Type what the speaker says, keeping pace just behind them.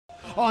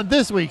On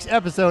this week's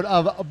episode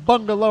of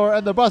Bungalower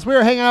and the Bus,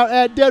 we're hanging out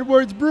at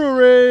Deadwords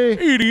Brewery.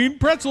 Eating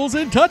pretzels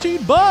and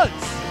touching butts.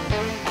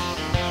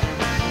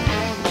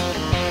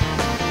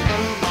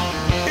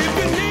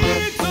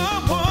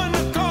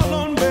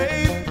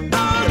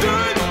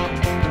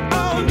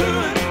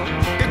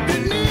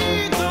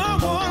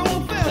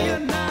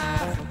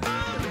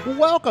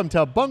 Welcome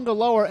to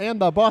Bungalower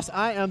and the Bus.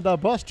 I am the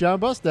Bus, John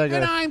Busdegger.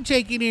 And I'm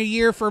taking a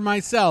year for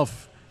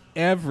myself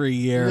every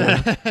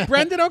year.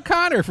 Brendan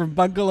O'Connor from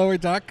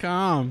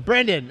Bungalower.com.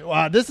 Brendan,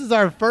 this is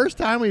our first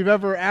time we've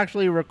ever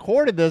actually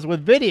recorded this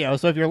with video.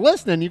 So if you're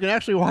listening, you can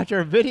actually watch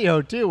our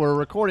video too. We're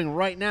recording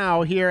right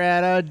now here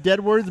at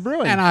Deadwords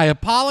Brewing. And I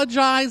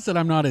apologize that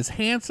I'm not as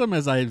handsome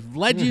as I've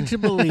led you to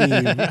believe.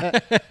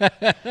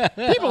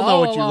 People know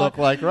what you look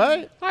like,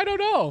 right? I don't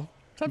know.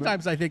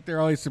 Sometimes I think they're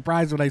always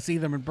surprised when I see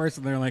them in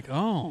person. They're like,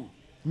 oh,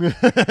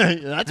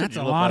 that's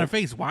a lot of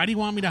face. Why do you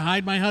want me to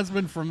hide my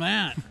husband from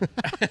that?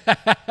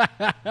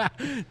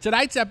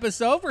 Tonight's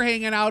episode, we're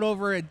hanging out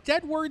over at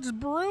Deadwords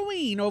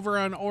Brewing over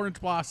on Orange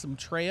Blossom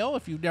Trail.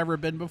 If you've never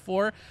been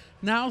before,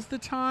 now's the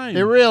time.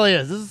 It really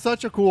is. This is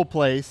such a cool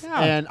place. Yeah.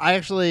 And I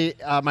actually,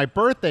 my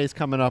birthday's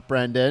coming up,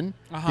 Brendan.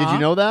 Did you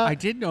know that? I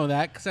did know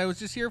that because I was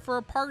just here for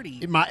a party.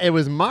 It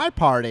was my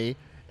party.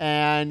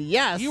 And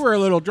yes, You were a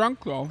little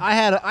drunk, though.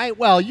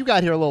 Well, you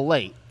got here a little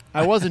late.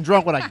 I wasn't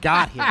drunk when I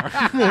got here.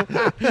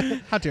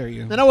 How dare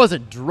you? And I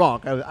wasn't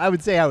drunk. I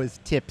would say I was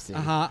tipsy.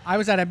 I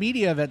was at a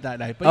media event that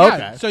night. But Okay.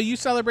 yeah, so you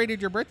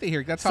celebrated your birthday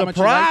here. That's how much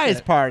you Surprise liked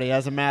it. party,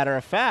 as a matter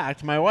of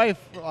fact. My wife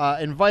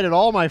invited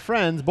all my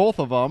friends, both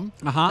of them.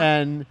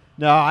 And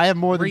no, I have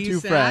more than two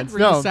friends. Were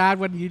no. you sad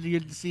when you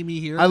didn't see me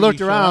here? I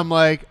looked around. I'm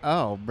like,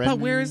 oh, Brendan.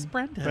 But where is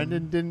Brendan?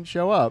 Brendan didn't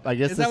show up. I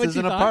guess Is that this what you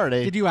isn't a thought?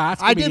 party. Did you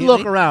ask I did immediately?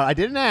 look around. I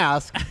didn't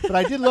ask, but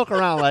I did look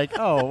around like,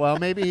 oh, well,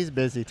 maybe he's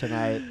busy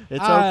tonight.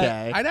 It's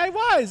okay. And I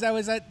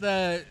was at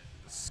the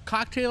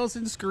Cocktails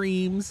and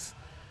Screams,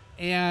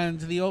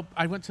 and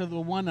I went to the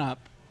One Up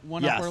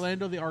Yes.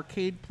 Orlando, the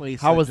arcade place.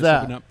 How was just that?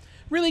 opened up.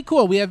 Really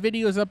cool. We have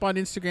videos up on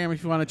Instagram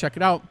if you want to check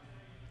it out.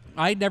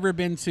 I'd never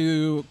been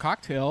to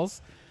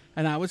Cocktails,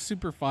 and that was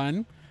super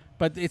fun.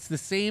 But it's the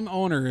same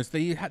owners.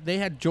 They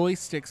had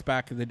joysticks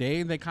back in the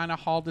day, and they kind of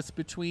hauled us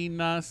between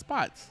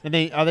spots. And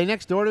are they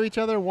next door to each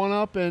other, One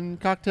Up and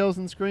Cocktails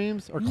and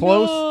Screams? Or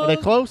close? No, Are they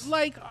close?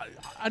 Like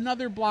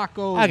another block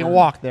over. I can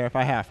walk there if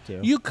I have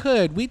to. You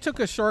could. We took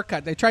a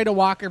shortcut. They tried to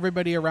walk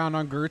everybody around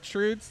on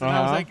Gertrude's, and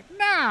I was like,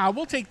 nah,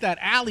 we'll take that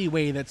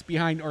alleyway that's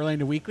behind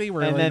Orlando Weekly.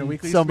 Where And Orlando then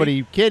Weekly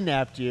somebody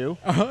kidnapped you.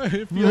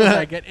 it feels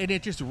like it, and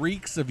it just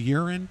reeks of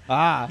urine.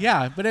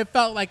 Yeah, but it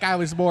felt like I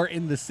was more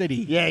in the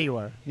city. Yeah, you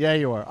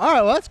were. All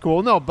right, well, that's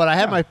cool. No, but I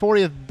had my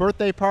 40th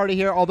birthday party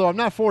here, although I'm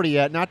not 40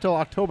 yet, not till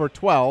October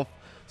 12th.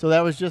 So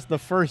that was just the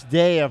first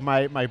day of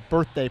my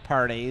birthday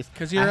parties.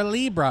 Because you're a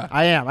Libra.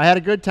 I am. I had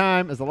a good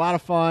time. It was a lot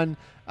of fun.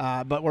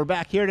 But we're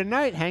back here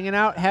tonight hanging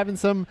out, having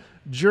some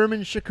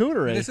German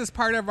charcuterie. This is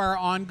part of our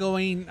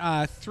ongoing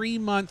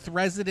 3-month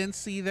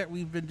residency that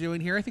we've been doing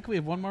here. I think we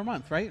have one more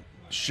month, right?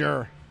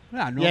 Sure.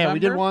 Yeah, November. Yeah, we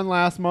did one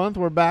last month.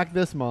 We're back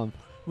this month.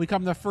 We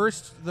come the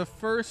first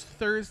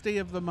Thursday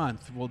of the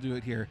month. We'll do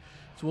it here.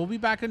 So we'll be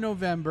back in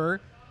November.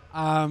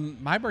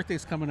 My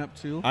birthday's coming up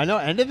too. I know,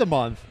 end of the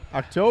month,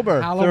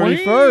 October Halloween,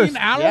 31st.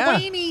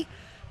 Halloween-y.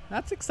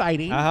 That's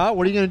exciting. Yeah.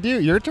 What are you going to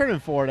do? You're turning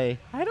 40.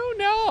 I don't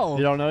know.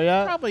 You don't know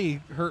yet? Probably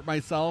hurt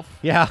myself.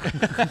 Yeah.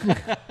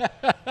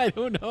 I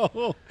don't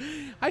know.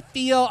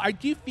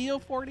 Do you feel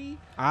 40?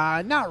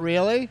 Not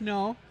really.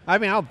 No. I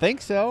mean, I don't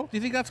think so. Do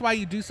you think that's why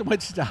you do so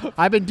much stuff?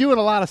 I've been doing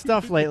a lot of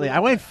stuff lately. I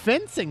went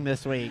fencing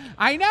this week.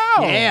 I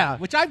know. Yeah.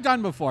 Which I've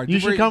done before. You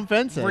should come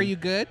fencing. Were you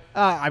good?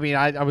 I mean,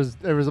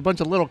 there was a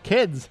bunch of little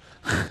kids.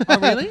 Oh,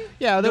 really?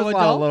 Yeah, there No was a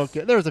lot of adults? little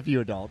kids. There was a few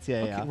adults, yeah,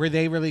 Okay. yeah. Were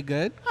they really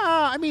good?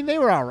 I mean, they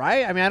were all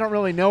right. I mean, I don't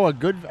really know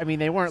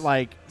they weren't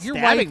like Your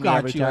stabbing wife me got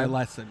every you a time.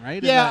 lesson,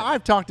 right? Yeah,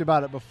 I've talked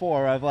about it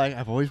before.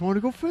 I've always wanted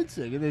to go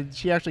fencing, and then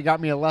she actually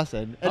got me a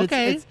lesson. And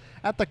Okay. it's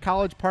at the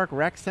College Park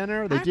Rec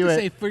Center. They I have do to it.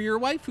 say, for your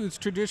wife who's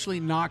traditionally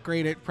not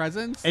great at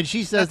presents, And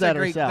she says that's that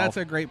herself. That's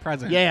a great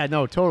present. Yeah,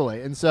 no,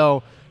 totally. And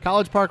so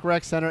College Park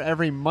Rec Center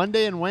every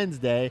Monday and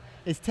Wednesday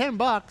is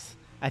 $10.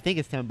 I think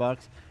it's $10.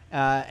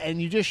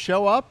 And you just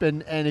show up,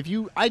 and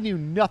I knew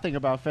nothing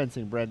about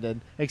fencing,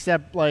 Brendan,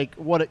 except like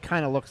what it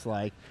kind of looks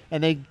like.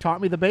 And they taught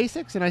me the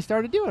basics, and I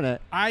started doing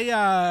it.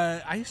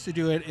 I used to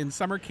do it in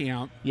summer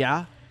camp.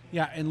 Yeah.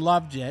 Yeah, and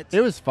loved it. It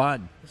was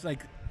fun. It's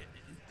like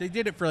they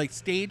did it for like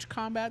stage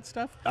combat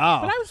stuff.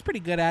 Oh. But I was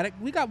pretty good at it.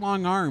 We got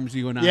long arms,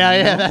 you and I. Yeah, you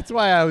yeah. know? That's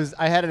why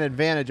I had an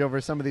advantage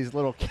over some of these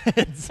little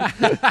kids.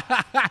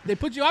 They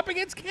put you up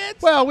against kids?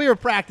 Well, we were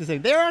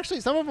practicing. They were actually,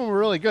 some of them were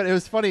really good. It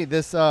was funny.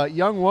 This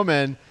young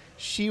woman,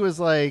 she was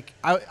like,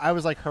 I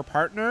was like her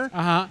partner.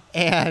 Uh-huh.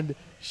 And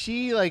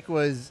she like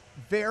was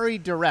very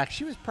direct.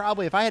 She was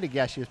probably, if I had to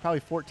guess, she was probably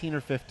 14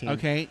 or 15.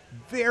 Okay.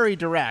 Very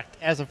direct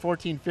as a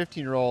 14,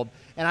 15-year-old.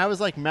 And I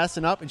was like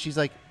messing up, and she's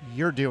like,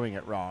 "You're doing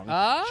it wrong."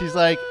 She's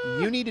like,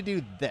 "You need to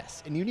do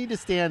this, and you need to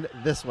stand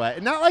this way."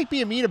 And not like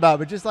being mean about it,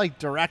 but just like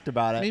direct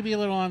about it. Maybe a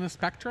little on the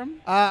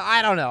spectrum.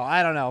 I don't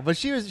know. But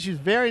she was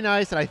very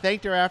nice, and I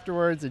thanked her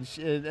afterwards,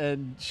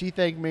 and she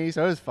thanked me,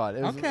 so it was fun.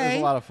 It was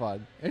a lot of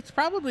fun. It's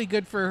probably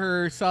good for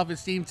her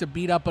self-esteem to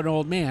beat up an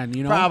old man,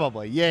 you know?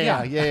 Probably.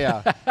 Yeah.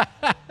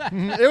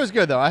 It was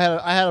good though. I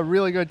had a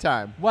really good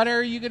time. What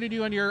are you going to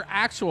do on your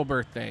actual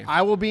birthday?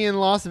 I will be in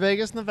Las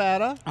Vegas,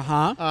 Nevada.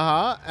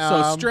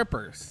 So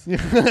strippers,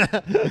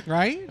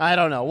 right? I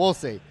don't know. We'll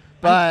see.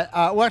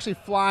 But we're actually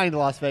flying to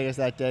Las Vegas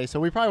that day, so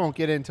we probably won't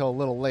get in until a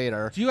little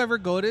later. Do you ever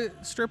go to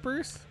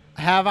strippers?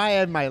 Have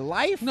I in my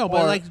life? No,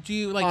 but like, do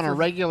you like on a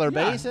regular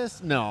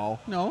basis? No.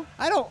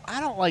 I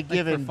don't like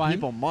giving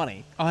people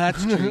money. Oh,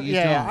 that's true.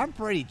 Yeah, I'm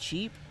pretty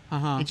cheap.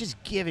 And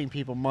just giving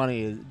people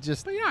money is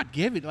just. But you're not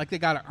giving. Like, they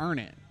got to earn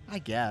it. I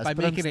guess. By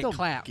but making I'm still it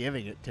clap.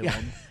 Giving it to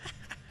them.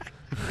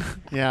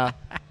 Yeah.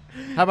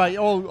 How about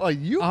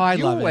you? I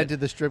you love went it. to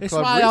the strip It's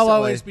club why recently. I'll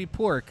always be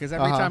poor, because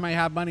every time I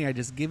have money, I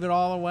just give it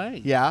all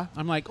away. Yeah.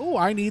 I'm like, oh,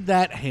 I need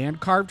that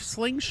hand-carved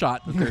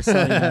slingshot that they're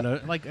selling.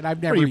 And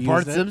I've never used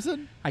Bart it.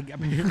 Simpson?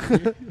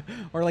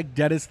 Or like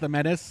Dennis the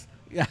Menace.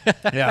 Yeah.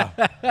 Yeah,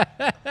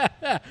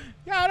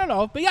 I don't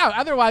know. But yeah,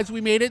 otherwise,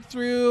 we made it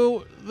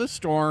through the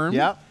storm.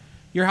 Yep.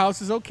 Your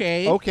house is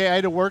okay. Okay, I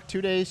had to work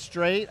 2 days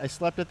straight. I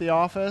slept at the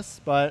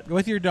office, but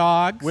With your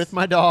dogs. with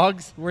my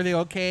dogs. Were they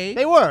okay?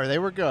 They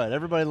were good.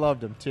 Everybody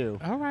loved them too.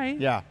 All right.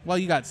 Yeah. Well,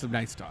 you got some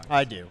nice dogs.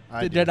 I do.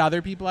 Did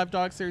other people have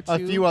dogs there too? A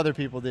few other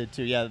people did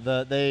too. Yeah,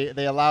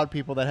 they allowed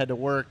people that had to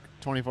work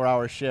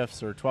 24-hour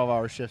shifts or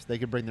 12-hour shifts. They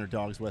could bring their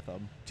dogs with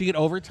them. Do you get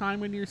overtime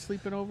when you're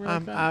sleeping over?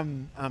 Like that?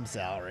 I'm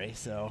salary,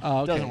 so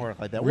Oh, it doesn't okay. work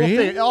like that.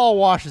 Really? It all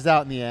washes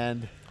out in the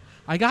end.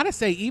 I gotta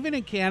say, even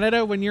in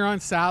Canada, when you're on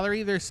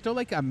salary, there's still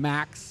like a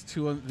max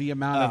to the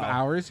amount of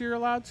hours you're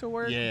allowed to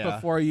work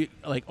before you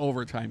like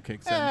overtime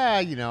kicks in.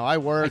 Yeah, I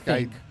work.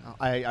 I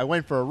I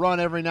went for a run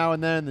every now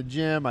and then in the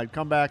gym. I'd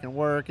come back and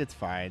work. It's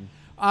fine.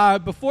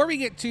 Before we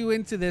get too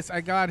into this,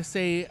 I gotta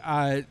say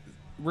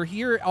we're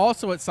here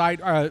also at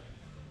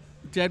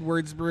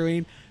Deadwords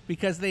Brewing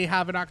because they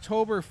have an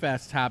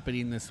Oktoberfest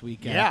happening this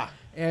weekend. Yeah,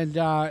 and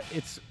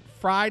it's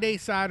Friday,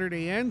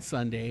 Saturday, and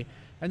Sunday.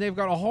 And they've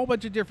got a whole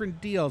bunch of different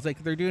deals.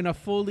 Like, they're doing a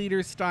full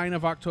liter stein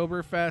of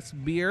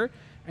Oktoberfest beer,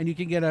 and you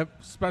can get a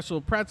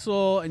special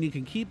pretzel, and you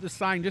can keep the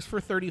stein just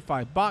for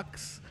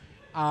 $35.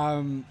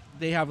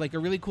 They have like a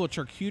really cool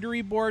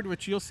charcuterie board,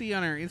 which you'll see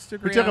on our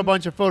Instagram. we took a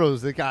bunch of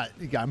photos. They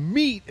got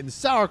meat and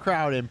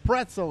sauerkraut and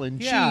pretzel and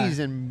cheese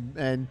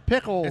and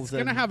pickles. It's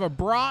gonna have a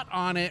brat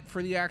on it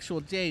for the actual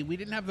day. We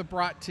didn't have the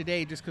brat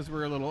today just because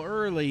we're a little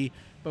early.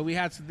 But we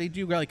had they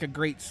do like a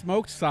great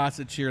smoked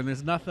sausage here, and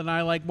there's nothing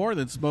I like more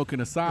than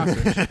smoking a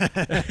sausage.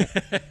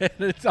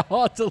 It's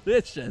all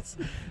delicious.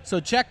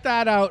 So check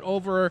that out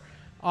over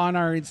on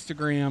our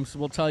Instagram. So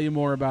we'll tell you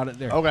more about it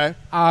there. Okay.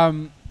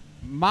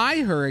 My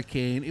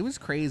hurricane, it was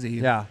crazy.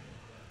 Yeah.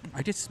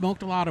 I just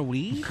smoked a lot of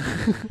weed,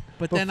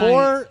 but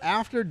Before,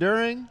 after,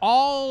 during,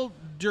 all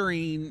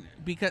during,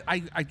 because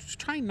I was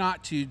trying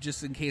not to,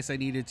 just in case I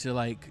needed to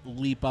like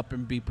leap up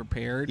and be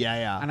prepared.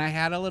 Yeah. And I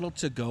had a little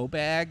to-go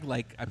bag,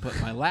 like I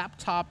put my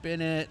laptop in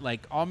it,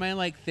 like all my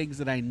like things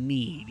that I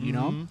need, you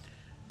know,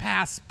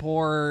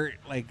 passport,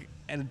 like,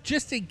 and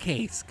just in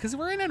case, because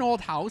we're in an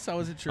old house, I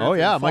wasn't sure. Oh if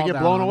yeah, it'd I might fall get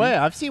down blown on away. me.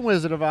 I've seen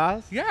Wizard of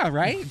Oz. Yeah,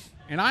 right.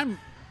 And I'm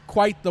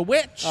quite the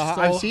witch. So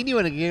I've seen you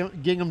in a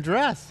gingham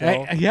dress.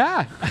 So.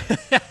 Yeah.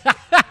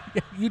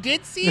 You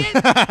did see it?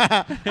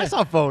 I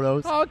saw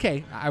photos. Oh,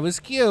 okay. I was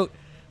cute.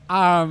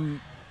 And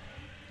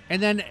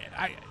then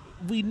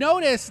we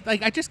noticed,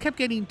 like, I just kept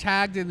getting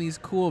tagged in these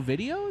cool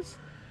videos,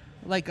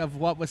 like, of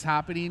what was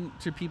happening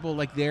to people,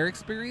 like, their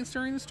experience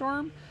during the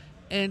storm.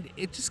 And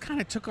it just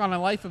kind of took on a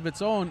life of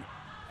its own.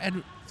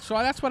 And so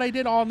that's what I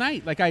did all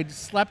night. Like, I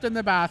slept in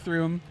the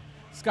bathroom.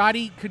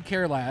 Scotty could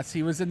care less.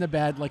 He was in the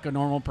bed like a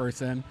normal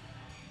person.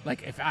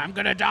 Like, if I'm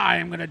going to die,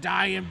 I'm going to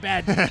die in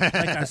bed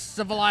like a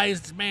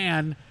civilized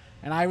man.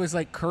 And I was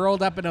like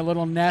curled up in a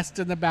little nest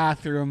in the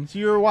bathroom. So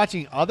you were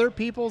watching other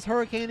people's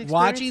hurricane experiences?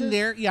 Watching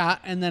their,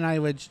 and then I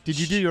would. Did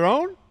you do your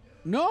own?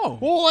 No.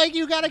 Well, like,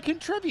 you got to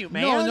contribute,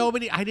 man. No,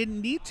 nobody. I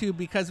didn't need to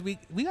because we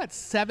got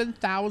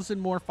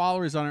 7,000 more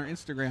followers on our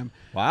Instagram.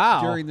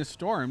 Wow. During the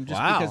storm,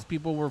 just because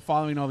people were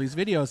following all these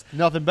videos.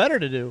 Nothing better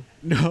to do.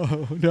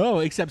 No,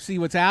 except see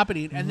what's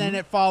happening. And then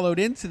it followed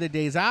into the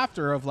days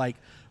after of like,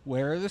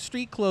 where are the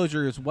street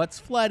closures? What's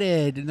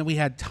flooded? And then we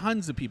had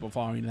tons of people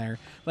following there.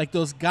 Like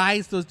those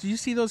guys, did you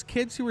see those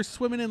kids who were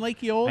swimming in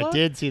Lake Eola? I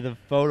did see the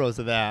photos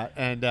of that.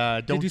 And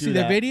Did you see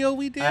the video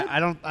we did? I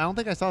don't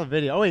think I saw the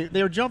video. Oh wait,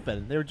 they were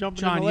jumping. They were jumping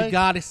John, in the lake? you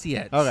got to see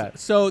it. Okay.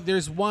 So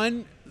there's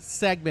one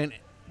segment.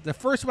 The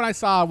first one I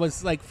saw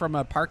was like from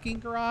a parking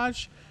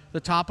garage,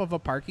 the top of a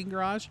parking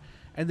garage.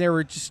 And there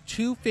were just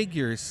two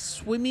figures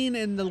swimming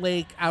in the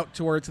lake out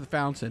towards the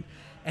fountain.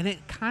 and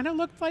it kind of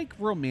looked like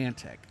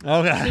romantic.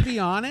 Okay. To be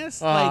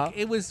honest, like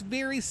it was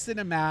very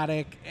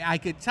cinematic. I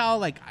could tell,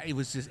 like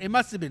it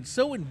must have been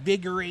so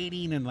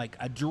invigorating and like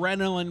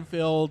adrenaline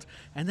filled.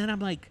 And then I'm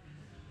like,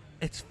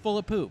 it's full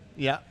of poop.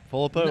 Yeah,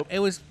 full of poop. It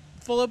was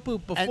full of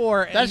poop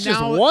before. That's and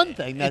just now one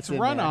thing that's it's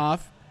in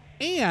runoff,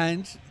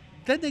 and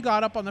then they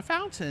got up on the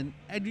fountain,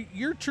 and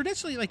you're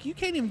traditionally like you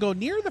can't even go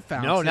near the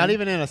fountain. No, not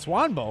even in a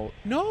swan boat.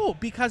 No,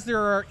 because there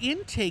are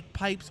intake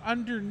pipes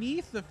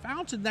underneath the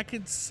fountain that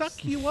can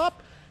suck you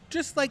up,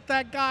 just like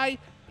that guy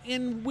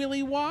in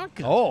Willy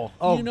Wonka.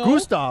 Oh, you know?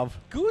 Gustav.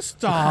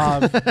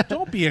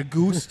 Don't be a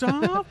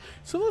Gustav.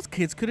 So those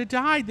kids could have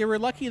died. They were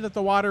lucky that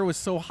the water was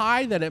so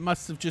high that it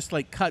must have just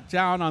like cut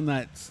down on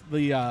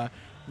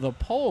the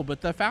pole,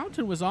 but the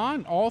fountain was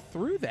on all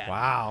through that.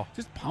 Wow.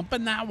 Just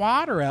pumping that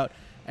water out.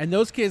 And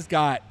those kids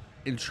got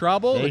in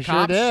trouble. They the sure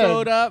cops did.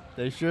 showed up.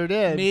 They sure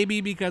did.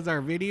 Maybe because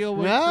our video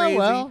went Yeah, crazy.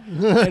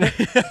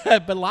 well.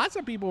 But lots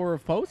of people were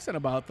posting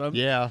about them.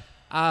 Yeah.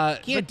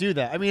 Can't Can't do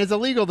that. I mean, it's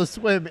illegal to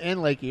swim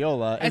in Lake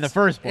Eola in the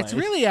first place. It's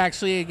really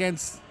actually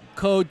against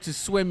code to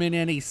swim in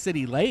any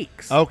city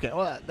lakes. Okay,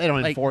 well, they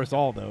don't Like, enforce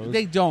all those.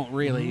 They don't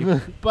really.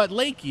 But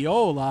Lake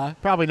Eola,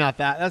 Probably not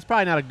that. That's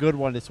probably not a good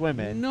one to swim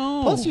in.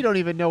 No. Plus, you don't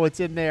even know what's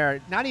in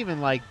there. Not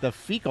even like the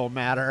fecal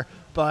matter,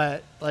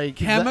 but like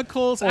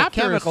chemicals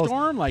after a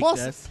storm like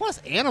this. Plus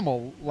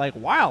animal, like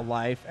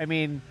wildlife. I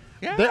mean,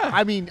 Yeah.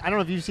 I don't know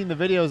if you've seen the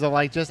videos of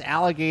like just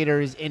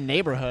alligators in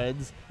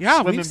neighborhoods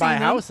Yeah, swimming we've by seen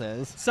them.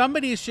 houses.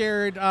 Somebody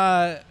shared,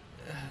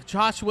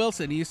 Josh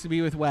Wilson, he used to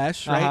be with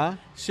Wesh, right? Uh-huh.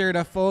 Shared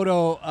a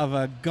photo of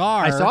a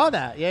gar. I saw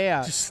that.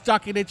 Yeah. Just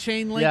stuck in a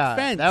chain link Yeah,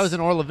 fence. that was in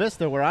Orla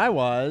Vista where I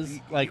was,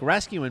 like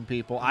rescuing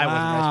people. I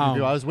wasn't Wow. rescuing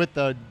people. I was with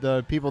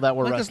the people that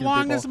were like rescuing as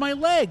long people. as my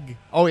leg.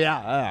 Oh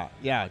yeah.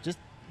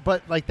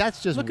 But like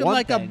that's just Looking one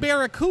like thing. a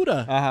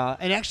barracuda.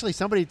 And actually,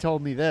 somebody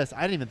told me this.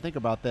 I didn't even think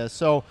about this.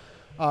 So,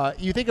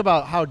 you think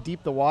about how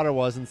deep the water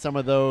was in some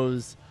of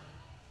those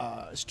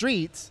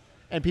streets,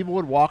 and people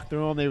would walk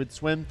through them. They would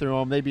swim through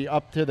them. They'd be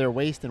up to their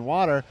waist in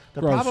water.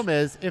 The Gross. problem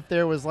is, if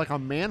there was like a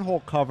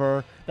manhole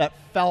cover that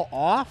fell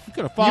off, You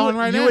could have fallen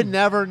right you in. would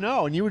never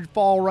know, and you would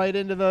fall right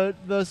into the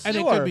sewer. And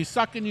it could be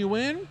sucking you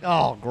in.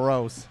 Oh,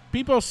 gross.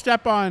 People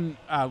step on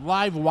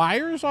live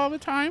wires all the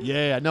time.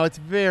 Yeah, no, it's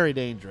very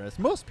dangerous.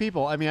 Most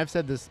people, I mean, I've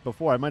said this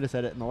before. I might have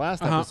said it in the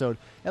last episode.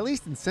 At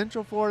least in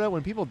Central Florida,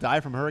 when people die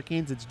from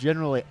hurricanes, it's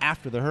generally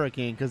after the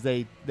hurricane because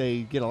they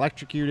get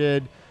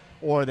electrocuted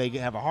or they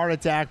have a heart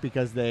attack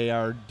because they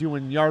are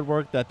doing yard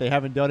work that they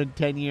haven't done in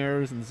 10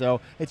 years. And so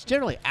it's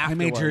generally I afterwards.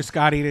 made sure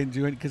Scotty didn't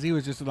do it because he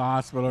was just in the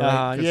hospital,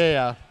 right?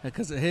 Yeah.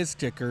 Because of his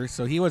ticker,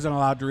 so he wasn't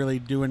allowed to really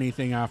do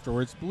anything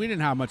afterwards. But we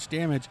didn't have much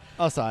damage.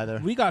 Us either.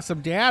 We got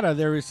some data.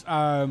 There was,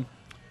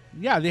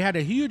 they had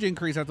a huge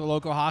increase at the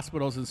local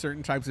hospitals in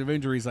certain types of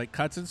injuries like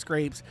cuts and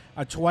scrapes,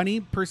 a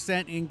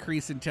 20%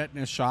 increase in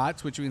tetanus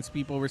shots, which means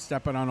people were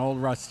stepping on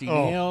old rusty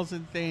nails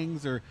and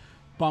things or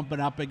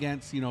bumping up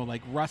against,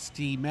 like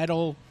rusty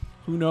metal.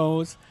 Who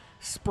knows?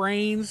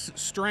 Sprains,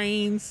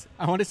 strains.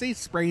 I want to say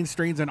sprains,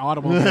 strains, and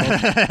automobiles.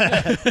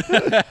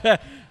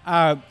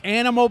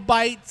 Animal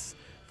bites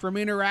from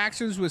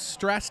interactions with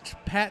stressed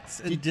pets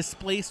and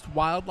displaced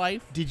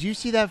wildlife. Did you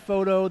see that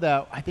photo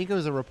that I think it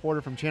was a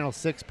reporter from Channel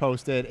 6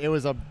 posted? It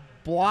was a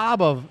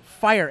blob of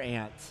fire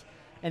ants.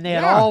 And they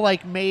had all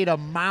like made a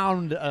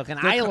mound, like an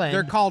island.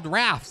 They're called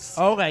rafts.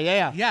 Okay,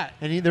 yeah. Yeah.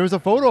 And there was a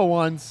photo of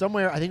one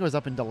somewhere. I think it was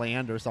up in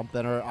DeLand or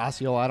something, or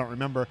Osceola. I don't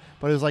remember.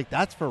 But it was like,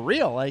 that's for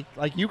real. Like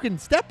you can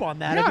step on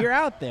that if you're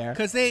out there.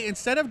 Because they,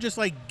 instead of just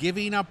like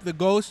giving up the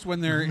ghost when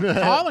their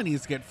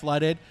colonies get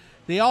flooded,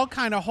 they all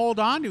kind of hold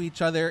on to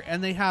each other,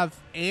 and they have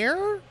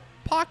air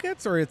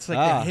pockets, or it's like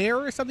the hair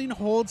or something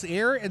holds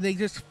air, and they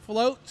just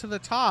float to the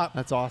top.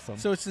 That's awesome.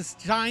 So it's this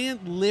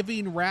giant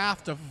living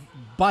raft of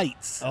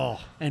bites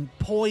and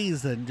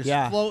poison just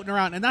floating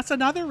around. And that's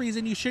another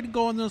reason you shouldn't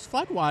go in those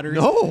floodwaters.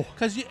 No.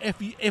 Because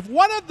if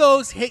one of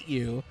those hit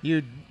you,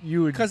 you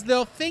would, because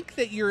they'll think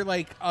that you're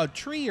like a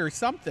tree or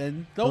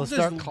something. They'll just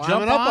start jump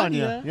climbing up on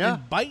you. Yeah.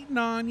 and biting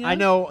on you. I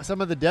know some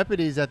of the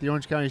deputies at the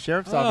Orange County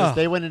Sheriff's Office,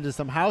 they went into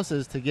some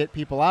houses to get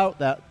people out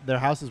that their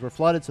houses were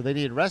flooded, so they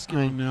needed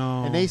rescuing.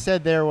 Oh, no. And they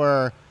said there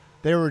were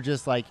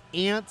just like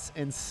ants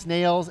and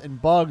snails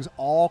and bugs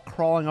all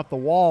crawling up the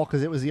wall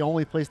because it was the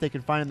only place they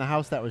could find in the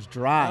house that was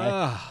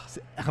dry.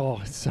 Oh,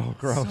 it's so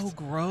gross. So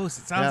gross.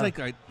 It sounds like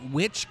a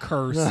witch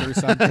curse or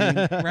something,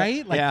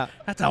 right? Like,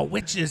 that's a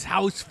witch's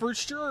house for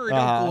sure.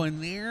 Don't go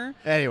in there.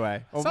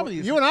 Anyway, Some of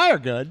these- you and I are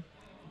good.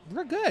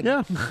 We're good.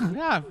 Yeah.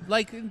 Yeah.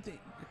 Like,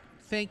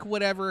 thank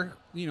whatever,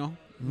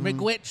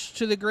 McWitch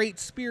to the Great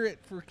Spirit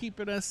for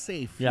keeping us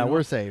safe. Yeah,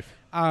 we're safe.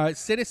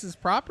 Citizens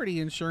Property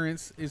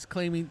Insurance is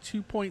claiming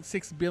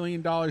 $2.6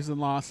 billion in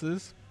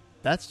losses.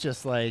 That's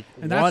just like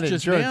And one that's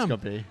just insurance them.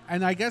 company.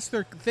 And I guess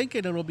they're thinking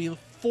it'll be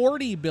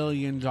 $40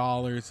 billion in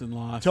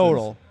losses.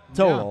 Total.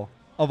 Yeah.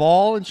 Of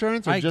all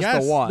insurance or I just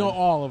guess, the one? no,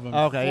 all of them.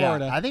 Okay,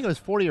 Florida. yeah. I think it was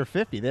 40 or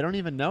 50. They don't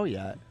even know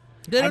yet.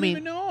 They don't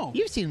even know.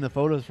 You've seen the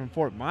photos from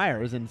Fort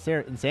Myers and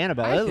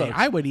Sanibel.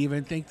 I would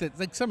even think that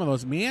like some of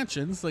those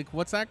mansions, like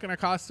what's that going to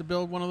cost to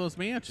build one of those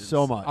mansions?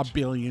 So much. $1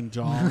 billion,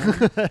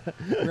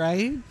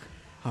 right?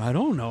 I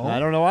don't know. I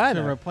don't know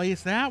either. To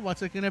replace that,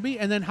 what's it going to be?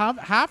 And then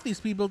half these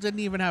people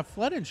didn't even have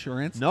flood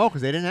insurance. No,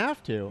 because they didn't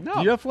have to. No.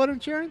 Do you have flood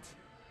insurance?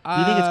 Do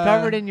you think it's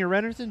covered in your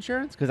renter's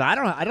insurance? Because I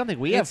don't think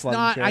we have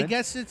flood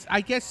insurance.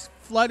 I guess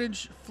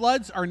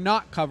floods are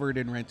not covered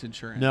in rent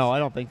insurance. No, I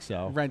don't think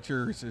so.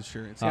 Renter's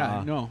insurance.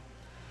 Yeah, no.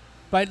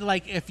 But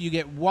like if you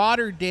get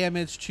water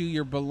damage to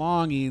your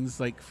belongings,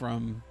 like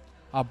from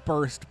a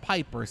burst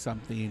pipe or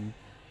something,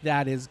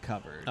 that is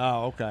covered.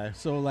 Oh, okay.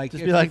 So like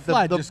just if be like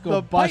flood, just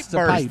go bust the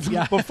pipe.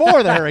 Yeah.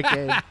 Before the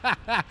hurricane.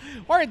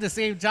 Or at the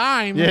same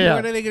time. Yeah.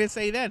 What are they going to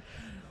say then?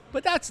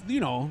 But that's,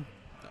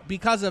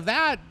 because of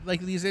that,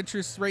 like these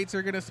interest rates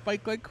are going to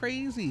spike like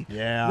crazy.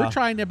 Yeah. We're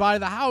trying to buy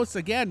the house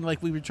again.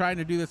 Like we've been trying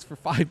to do this for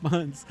 5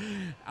 months.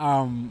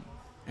 And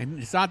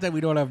it's not that we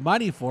don't have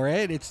money for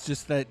it. It's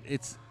just that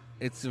it's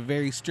a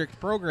very strict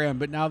program,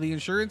 but now the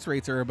insurance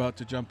rates are about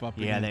to jump up.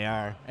 Yeah, again. they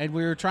are. And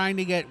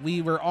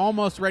we were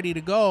almost ready to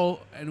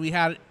go, and we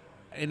had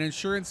an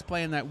insurance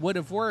plan that would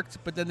have worked,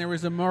 but then there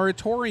was a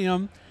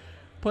moratorium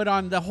put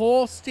on the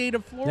whole state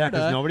of Florida. Yeah,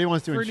 because nobody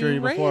wants to insure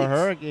you before a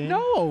hurricane.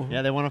 No.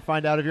 Yeah, they want to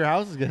find out if your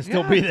house is going to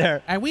still be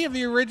there. And we have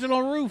the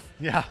original roof.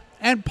 Yeah.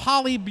 And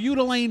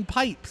polybutylene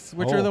pipes,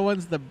 which are the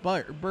ones that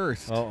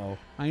burst. Uh-oh.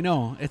 I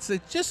know. It's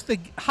just the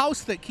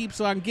house that keeps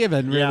on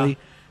giving, really. Yeah.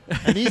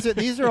 And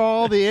these are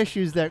all the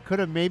issues that could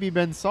have maybe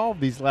been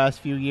solved these last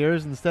few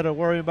years instead of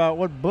worrying about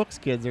what books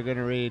kids are going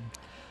to read.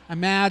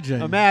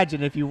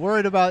 Imagine if you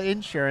worried about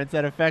insurance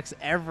that affects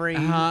every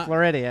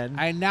Floridian.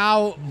 And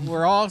now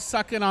we're all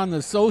sucking on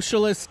the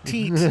socialist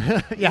teat.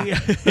 Yeah,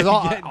 because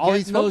all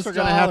these folks are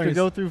going to have to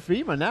go through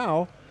FEMA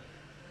now.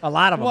 A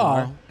lot of them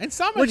are. And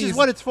some of which these, is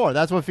what it's for.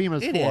 That's what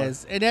FEMA's for. It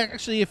is. And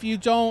actually, if you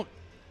don't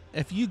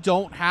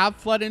have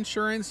flood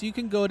insurance, you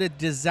can go to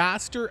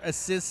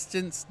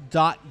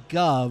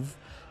disasterassistance.gov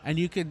and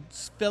you can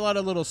fill out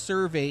a little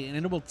survey, and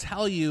it will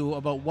tell you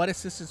about what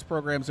assistance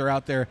programs are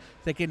out there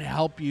that can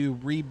help you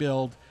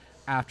rebuild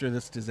after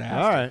this disaster.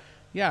 All right.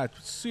 Yeah,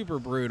 it's super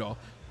brutal.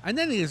 And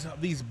then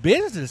these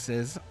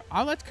businesses,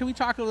 can we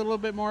talk a little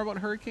bit more about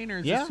hurricane, or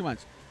is this too much?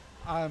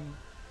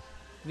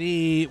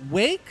 The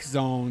wake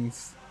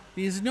zones,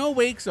 these no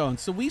wake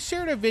zones. So we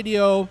shared a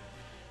video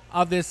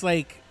of this,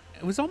 like,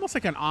 it was almost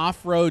like an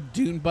off-road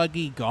dune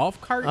buggy golf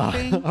cart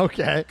thing.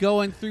 Okay.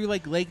 Going through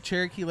like Lake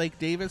Cherokee, Lake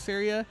Davis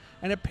area.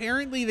 And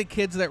apparently the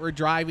kids that were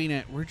driving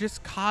it were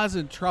just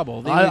causing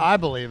trouble. I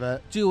believe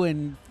it.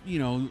 Doing,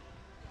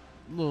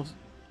 little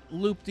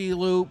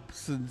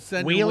loop-de-loops and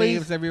sending wheelies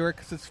waves everywhere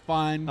because it's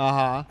fun.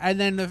 And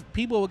then the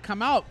people would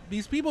come out.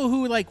 These people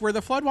who, like, where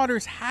the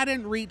floodwaters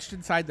hadn't reached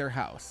inside their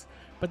house.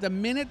 But the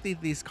minute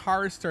these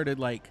cars started,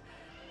 like,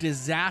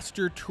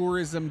 disaster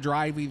tourism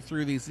driving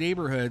through these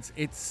neighborhoods,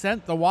 it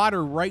sent the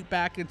water right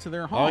back into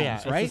their homes. Oh,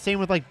 yeah. Right? It's the same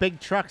with like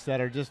big trucks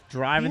that are just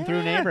driving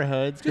through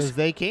neighborhoods because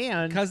they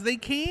can.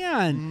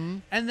 Mm-hmm.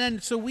 And then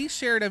so we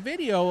shared a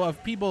video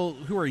of people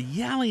who are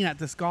yelling at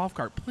this golf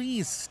cart,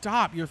 please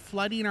stop, you're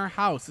flooding our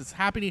house, it's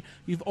happening,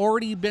 you've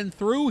already been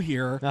through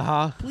here,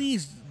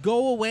 please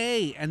go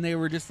away. And they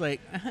were just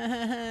like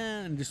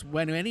and just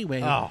went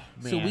anyway. Oh,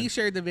 man. So we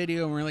shared the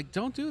video and we're like,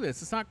 don't do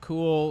this, it's not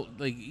cool,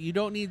 like you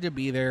don't need to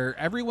be there,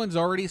 everyone's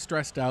already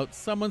stressed out,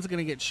 someone's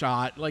gonna get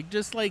shot, like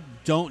just like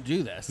don't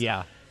do this.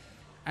 Yeah.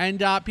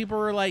 And people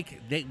were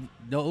like,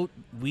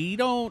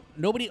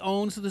 nobody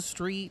owns the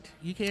street,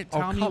 you can't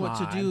tell me what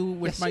to do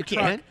with my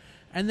truck. Can.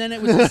 And then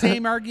it was the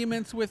same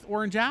arguments with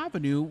Orange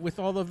Avenue with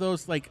all of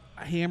those, like,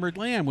 Hammered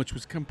Lamb, which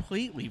was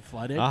completely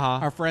flooded.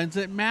 Our friends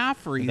at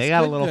Maffrey's, they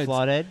got a little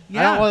flooded.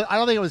 Yeah. I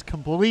don't think it was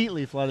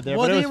completely flooded there,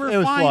 well, but it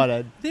was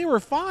flooded. They were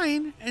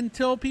fine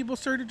until people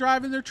started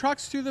driving their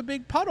trucks through the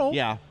big puddle.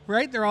 Yeah.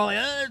 Right? They're all like,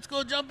 let's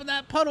go jump in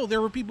that puddle.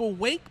 There were people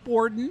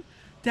wakeboarding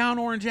down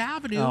Orange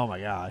Avenue. Oh,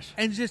 my gosh.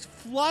 And just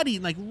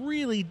flooding, like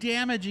really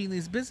damaging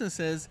these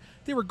businesses.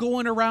 They were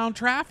going around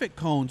traffic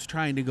cones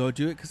trying to go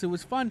do it because it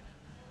was fun.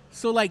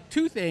 So, like,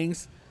 two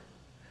things.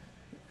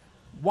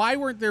 Why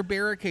weren't there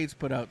barricades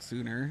put out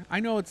sooner?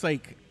 I know it's,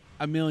 like,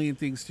 a million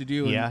things to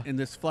do, and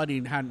this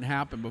flooding hadn't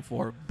happened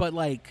before. But,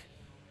 like,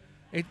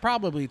 it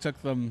probably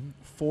took them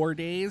 4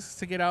 days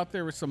to get out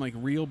there with some, like,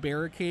 real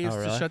barricades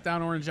to shut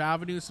down Orange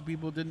Avenue so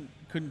people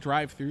couldn't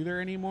drive through there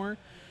anymore.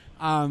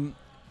 And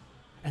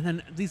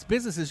then these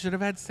businesses should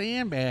have had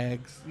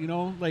sandbags,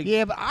 like...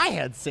 Yeah, but I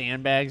had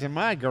sandbags in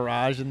my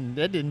garage, and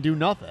it didn't do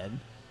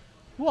nothing.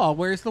 Well,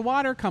 where's the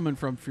water coming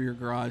from for your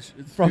garage?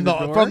 From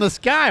the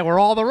sky, where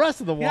all the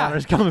rest of the water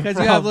is coming from.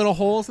 Because you have little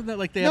holes in it,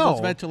 like they have those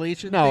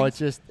ventilation things? It's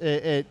just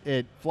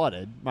it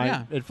flooded.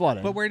 It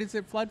flooded. But where does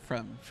it flood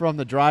from? From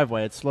the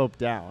driveway. It sloped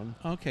down.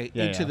 Okay,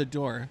 into the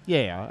door.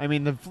 Yeah. I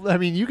mean,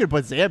 you could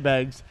put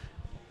sandbags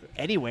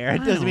anywhere.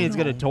 It doesn't mean it's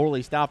going to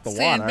totally stop the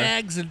water.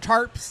 Sandbags and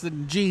tarps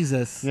and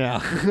Jesus.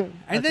 Yeah.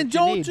 And then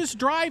don't just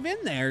drive in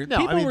there. No,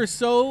 People were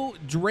so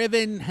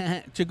driven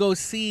to go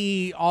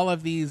see all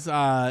of these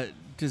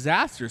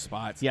disaster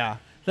spots. Yeah.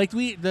 Like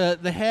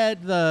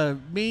the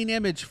main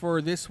image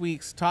for this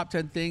week's top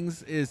 10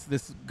 things is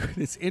this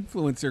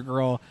influencer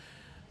girl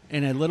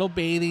in a little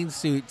bathing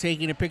suit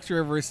taking a picture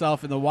of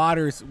herself in the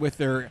waters with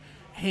her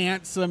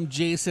handsome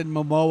Jason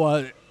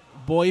Momoa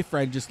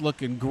boyfriend just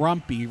looking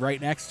grumpy right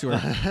next to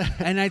her.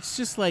 And it's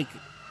just like,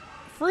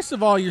 first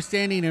of all, you're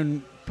standing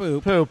in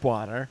poop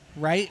water,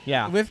 right?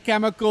 Yeah, with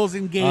chemicals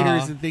and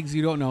gators and things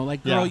you don't know.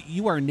 Like, girl,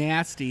 you are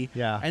nasty.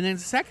 Yeah. And then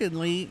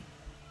secondly,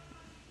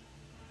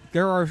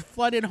 there are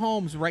flooded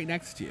homes right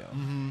next to you,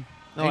 and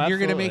you're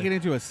going to make it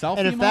into a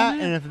selfie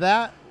moment. And if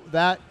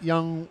that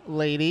young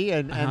lady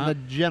and the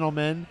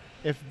gentleman,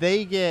 if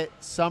they get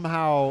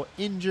somehow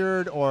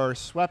injured or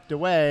swept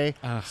away,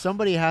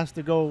 somebody has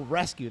to go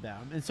rescue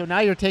them. And so now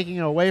you're taking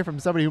it away from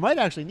somebody who might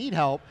actually need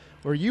help,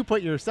 or you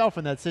put yourself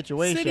in that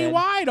situation.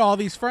 Citywide, all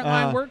these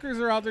frontline workers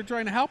are out there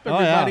trying to help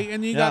everybody,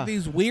 and you got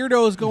these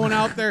weirdos going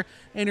out there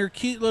in her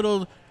cute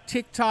little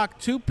TikTok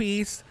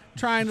two-piece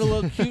trying to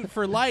look cute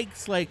for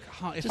likes. Like,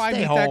 if I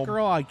meet that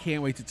girl, I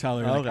can't wait to tell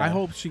her. Like, I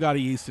hope she got a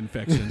yeast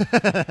infection,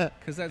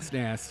 because that's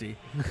nasty.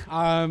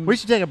 We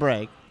should take a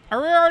break.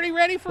 Are we already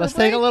ready for Let's a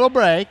break? take a little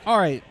break. All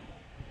right.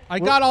 I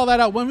got all that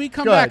out. When we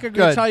come back, I'm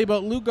going to tell you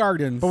about Lou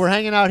Gardens. But we're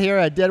hanging out here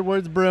at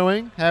Deadwords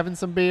Brewing, having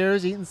some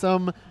beers, eating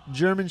some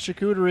German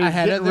charcuterie,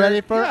 getting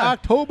ready for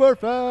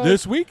Oktoberfest.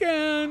 This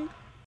weekend.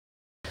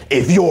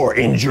 If you're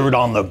injured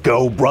on the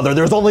go, brother,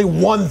 there's only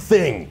one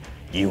thing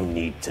you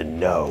need to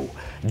know.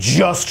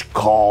 Just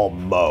call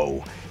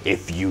Mo.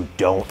 If you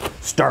don't,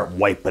 start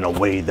wiping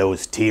away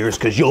those tears,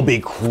 because you'll be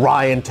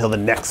crying till the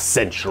next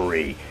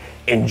century.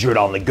 Injured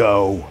on the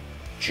go,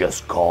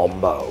 just call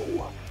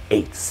Mo.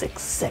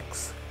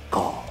 866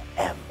 call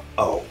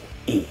MOE.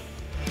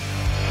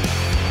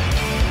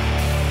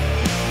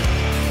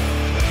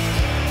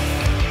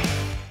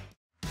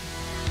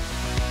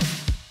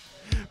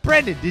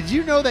 Brendan, did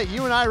you know that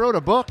you and I wrote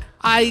a book?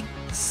 I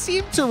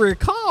seem to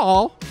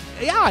recall.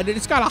 Yeah, and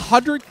it's got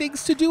 100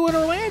 things to do in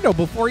Orlando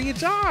before you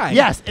die.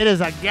 Yes, it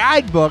is a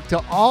guidebook to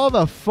all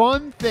the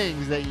fun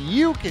things that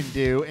you can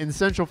do in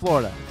Central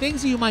Florida.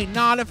 Things you might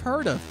not have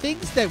heard of.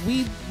 Things that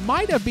we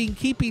might have been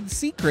keeping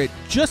secret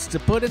just to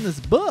put in this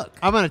book.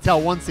 I'm going to tell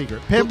one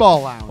secret.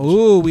 Pinball Lounge.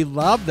 Ooh, we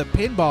love the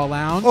Pinball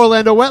Lounge.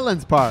 Orlando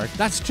Wetlands Park.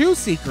 That's 2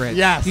 secrets.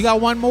 Yes. You got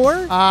one more?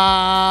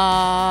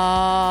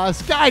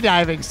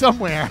 Skydiving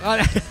somewhere.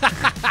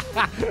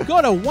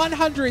 Go to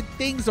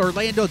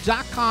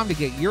 100thingsorlando.com to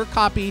get your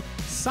copy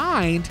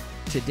signed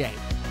today.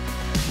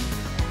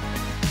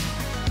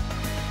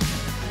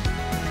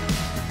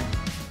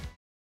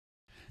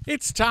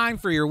 It's time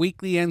for your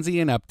weekly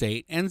Enzian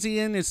update.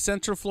 Enzian is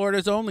Central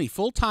Florida's only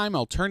full-time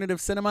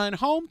alternative cinema and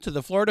home to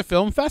the Florida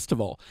Film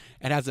Festival.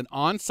 It has an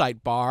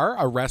on-site bar,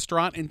 a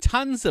restaurant, and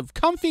tons of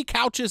comfy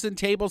couches and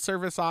table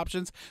service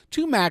options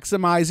to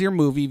maximize your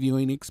movie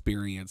viewing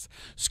experience.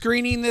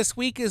 Screening this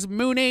week is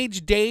Moon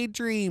Age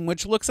Daydream,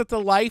 which looks at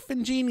the life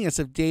and genius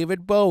of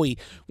David Bowie,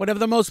 one of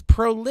the most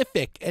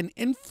prolific and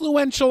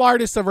influential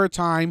artists of our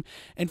time,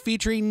 and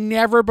featuring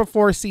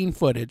never-before-seen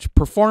footage,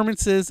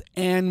 performances,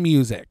 and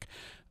music.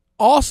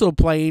 Also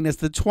playing is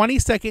the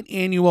 22nd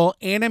annual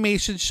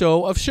animation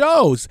show of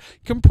shows,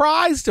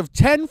 comprised of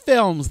 10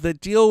 films that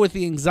deal with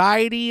the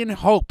anxiety and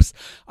hopes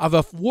of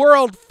a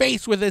world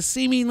faced with a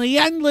seemingly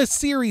endless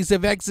series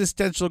of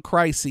existential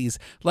crises,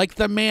 like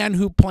The Man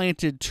Who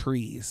Planted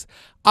Trees.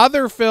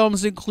 Other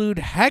films include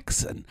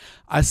Hexen,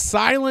 a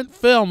silent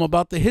film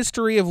about the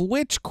history of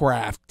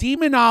witchcraft,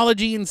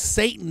 demonology, and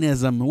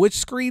Satanism, which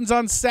screens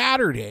on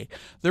Saturday.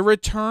 The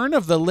Return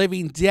of the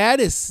Living Dead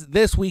is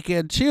this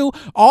weekend, too.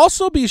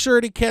 Also be sure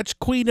to catch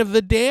Queen of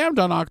the Damned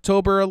on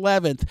October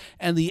 11th,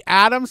 and The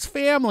Addams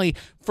Family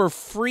for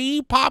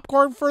free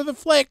popcorn for the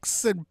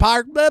flicks and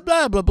park blah,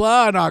 blah, blah,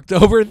 blah on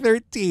October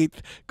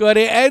 13th. Go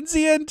to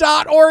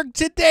enzian.org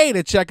today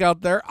to check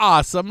out their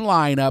awesome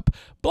lineup.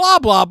 Blah,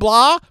 blah,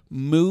 blah,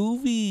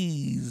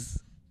 movies.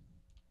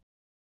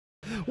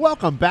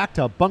 Welcome back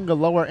to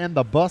Bungalower and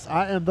the Bus.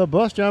 I am the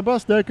Bus, John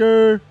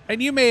Busdecker.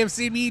 And you may have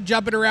seen me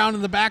jumping around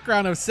in the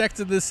background of Sex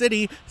and the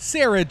City,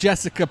 Sarah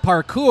Jessica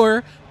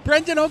Parkour,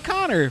 Brendan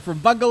O'Connor from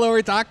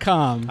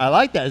Bungalower.com. I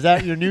like that. Is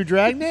that your new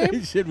drag name?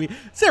 It should be.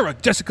 Sarah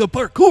Jessica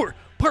Parkour.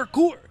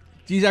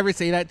 Do you ever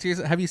say that to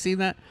yourself? Have you seen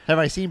that? Have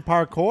I seen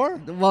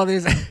parkour? Well,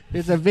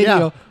 there's a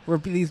video where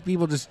these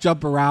people just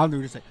jump around.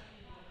 They're just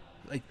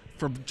like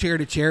from chair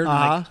to chair.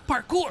 Like,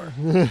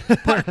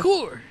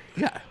 parkour.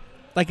 Yeah.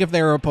 Like if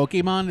they were a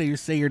Pokemon, they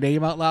just say your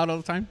name out loud all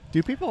the time.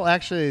 Do people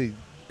actually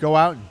go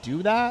out and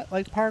do that,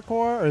 like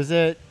parkour? Or is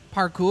it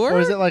parkour?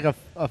 Or is it like a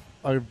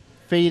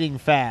fading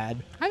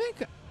fad? I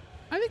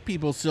think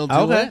people still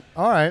do it.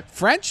 All right.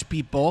 French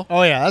people.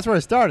 Oh, yeah. That's where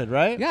it started,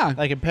 right? Yeah.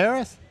 Like in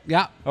Paris?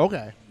 Yeah.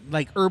 Okay.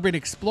 Like urban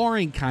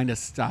exploring kind of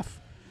stuff.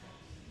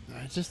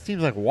 It just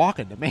seems like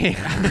walking to me.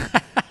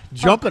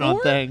 Jumping on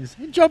things.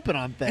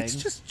 It's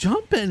just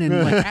jumping and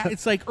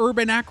it's like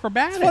urban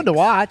acrobatics. It's fun to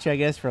watch, I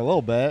guess, for a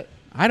little bit.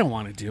 I don't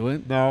want to do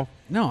it. No.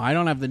 No, I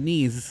don't have the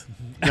knees.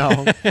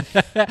 No.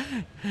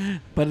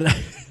 But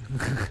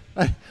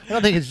I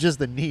don't think it's just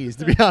the knees,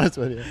 to be honest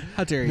with you.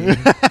 how dare you?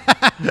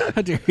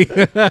 How dare you?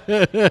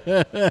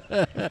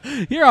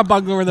 Here on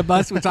Bungalower the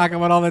Bus, we're talking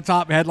about all the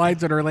top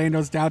headlines in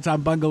Orlando's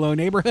downtown bungalow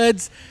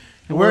neighborhoods.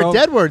 And We're at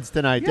Deadwords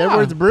tonight. Yeah.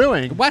 Deadwords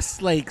Brewing.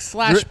 Westlake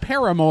 /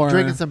 Paramore.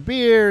 Drinking some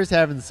beers,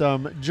 having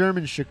some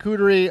German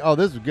charcuterie. Oh,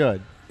 this is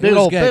good. It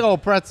was good. Big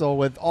old pretzel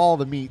with all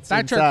the meats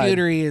That inside.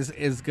 charcuterie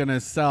is going to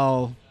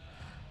sell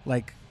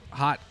like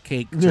hot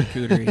cake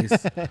charcuteries.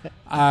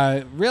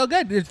 Real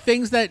good. There's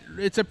things that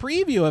it's a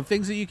preview of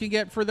things that you can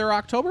get for their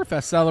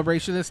Oktoberfest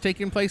celebration that's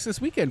taking place this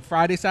weekend,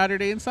 Friday,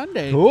 Saturday, and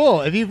Sunday. Cool.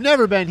 If you've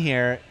never been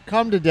here,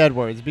 come to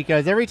Deadwords,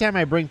 because every time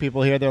I bring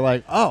people here, they're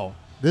like, oh,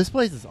 this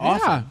place is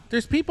awesome. Yeah,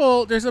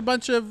 there's a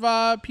bunch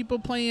of people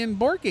playing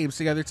board games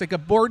together. It's like a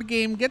board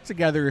game get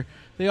together.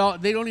 They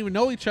don't even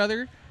know each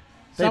other.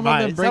 Some of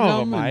them bring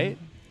them. might.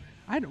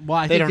 I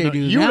think they do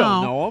You now.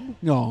 don't know them.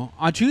 No,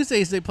 on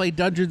Tuesdays they play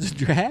Dungeons and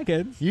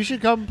Dragons. You should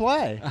come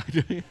play.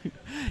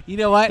 You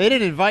know what? They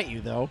didn't invite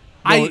you, though.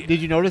 Did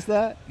you notice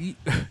that?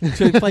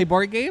 To play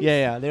board games?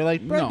 Yeah. They're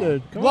like,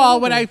 Brendan, come Well,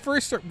 on when over." I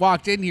first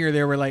walked in here,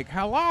 they were like,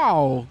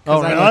 "Hello."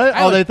 Oh,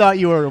 really? They thought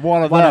you were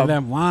one of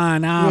them.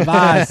 One of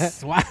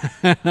us. One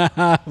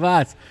of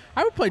us.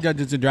 I would play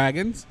Dungeons and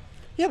Dragons.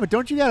 Yeah, but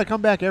don't you got to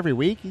come back every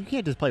week? You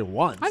can't just play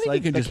once. I think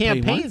you can the just play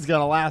campaign's once.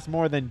 going to last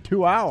more than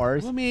 2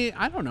 hours. Well,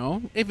 I don't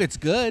know. If it's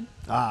good,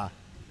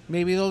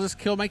 maybe they'll just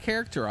kill my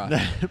character off.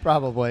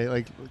 Probably.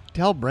 Like,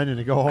 tell Brendan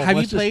to go home. Have you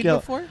Let's just played kill-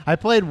 before? I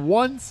played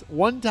one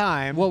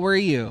time. What were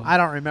you? I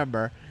don't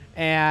remember.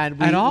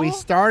 And At all? we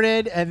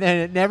started, and then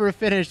it never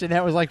finished, and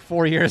that was like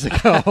 4 years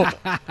ago.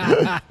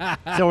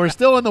 So we're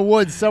still in the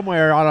woods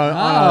somewhere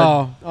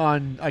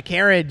on a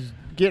carriage,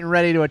 getting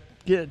ready to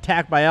get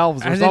attacked by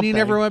elves or And something. then you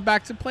never went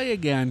back to play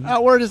again.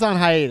 We're just on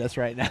hiatus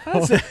right now.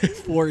 That's a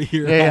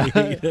 4-year Yeah.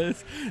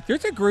 hiatus.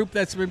 There's a group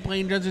that's been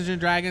playing Dungeons and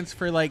Dragons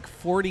for like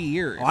 40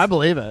 years. Oh, I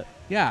believe it.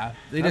 Yeah,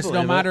 they I just no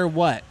believe matter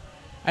what.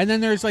 And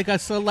then there's like a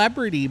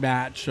celebrity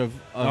match of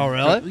Oh,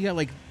 really? Yeah,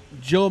 like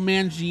Joe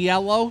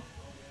Manganiello.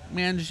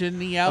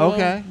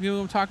 Okay. You know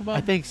what I'm talking about?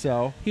 I think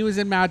so. He was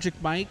in Magic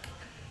Mike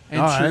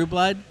and All right. True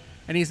Blood,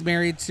 and he's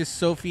married to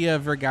Sofia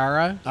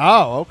Vergara.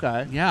 Oh,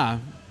 okay. Yeah.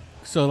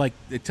 So, like,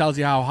 it tells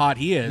you how hot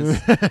he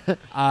is.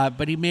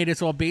 But he made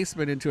his whole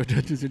basement into a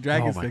Dungeons and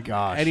Dragons Oh, my thing.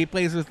 gosh. And he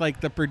plays with, like,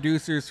 the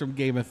producers from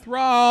Game of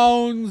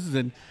Thrones.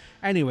 And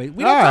anyway,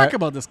 we don't All talk right.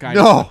 about this guy.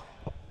 No.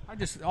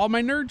 All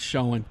my nerds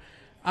showing.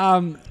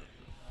 One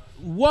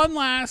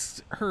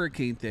last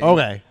hurricane thing.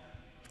 Okay.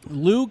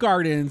 Lou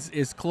Gardens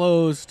is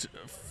closed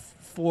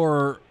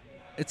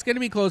it's going to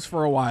be closed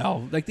for a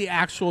while. Like the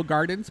actual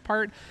gardens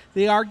part,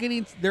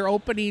 they're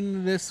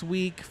opening this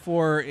week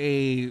for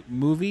a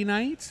movie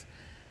night,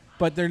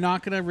 but they're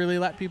not going to really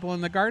let people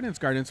in the gardens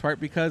part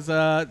because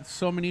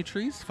so many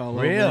trees fell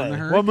over in the Really?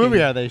 hurricane. What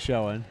movie are they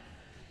showing?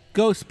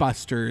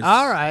 Ghostbusters.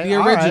 All right. The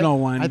all original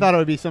right. one. I thought it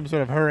would be some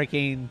sort of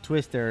hurricane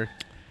twister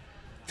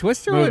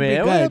Twister movie. would be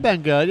It would have good.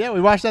 been good. Yeah, we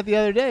watched that the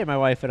other day, my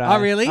wife and I.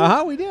 Oh, really?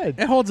 We did.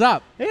 It holds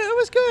up. It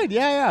was good.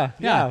 Yeah.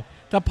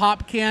 The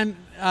pop can.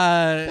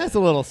 That's a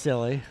little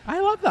silly. I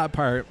love that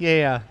part.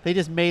 Yeah. They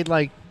just made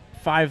like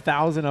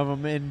 5,000 of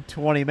them in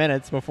 20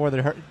 minutes before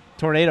the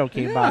tornado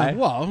came by.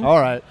 Well,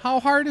 all right. How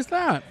hard is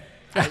that?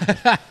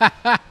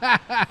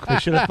 We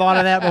should have thought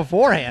of that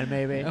beforehand,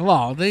 maybe.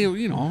 Well, they're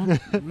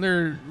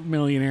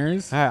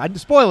millionaires. All right.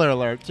 Spoiler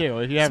alert, too,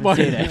 if you haven't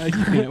seen it.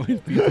 You can't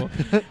with people.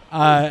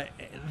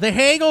 The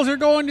Hagels are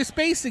going to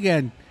space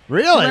again.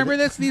 Really? Remember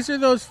this? These are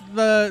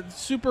the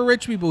super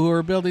rich people who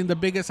are building the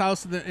biggest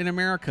house in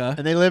America.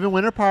 And they live in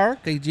Winter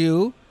Park. They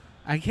do.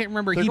 I can't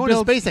remember. They're He going to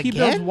builds space He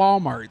builds again?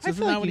 Walmarts. I Isn't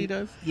feel that like what he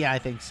does? Yeah, I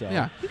think so.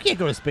 Yeah. You can't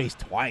go to space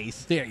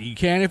twice. Yeah, you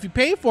can if you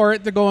pay for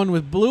it. They're going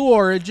with Blue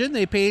Origin.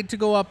 They paid to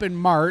go up in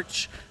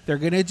March. They're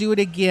going to do it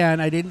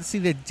again. I didn't see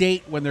the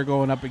date when they're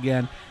going up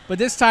again. But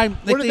this time,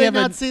 What did they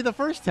not see the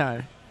first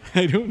time?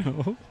 I don't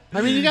know.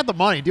 I mean, you got the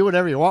money. Do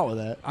whatever you want with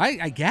it.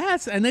 I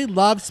guess, and they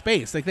love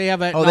space. Like they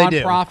have a They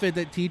do. nonprofit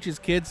that teaches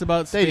kids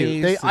about They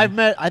space. do.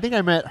 I think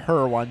I met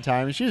her one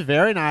time, and she was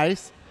very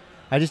nice.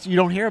 You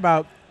don't hear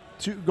about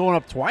going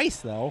up twice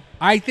though.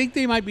 I think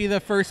they might be the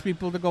first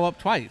people to go up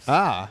twice.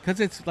 Because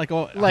it's like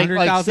like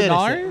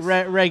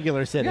 $100,000.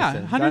 regular Yeah,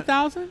 citizens.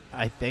 100,000.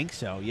 I think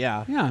so.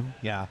 Yeah.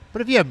 Yeah.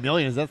 But if you have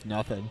millions, that's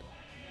nothing.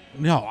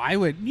 No, I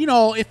would.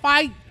 If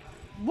I,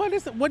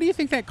 what do you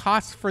think that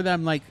costs for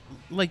them? Like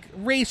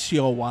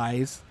ratio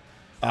wise,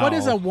 what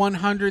is a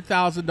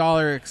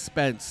 $100,000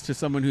 expense to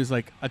someone who's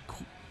like a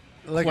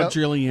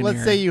quadrillionaire?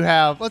 Let's say you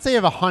have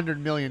 $100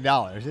 million.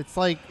 It's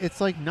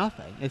like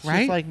nothing. It's Right?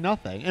 just like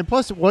nothing. And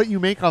plus, what you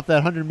make off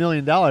that $100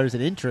 million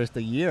in interest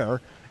a year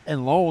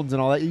and loans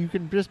and all that, you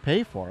can just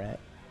pay for it.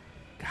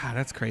 God,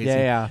 that's crazy.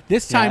 Yeah.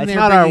 This time it's they're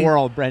not our bringing-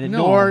 world, Brendan.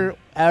 No. Nor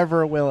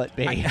ever will it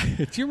be.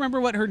 Do you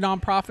remember what her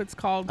nonprofit's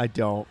called? I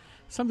don't.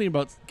 Something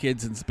about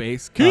kids in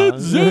space.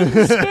 Kids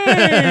in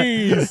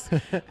space.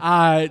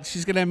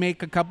 She's gonna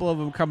make a couple of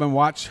them come and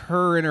watch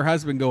her and her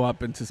husband go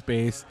up into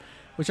space,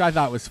 which I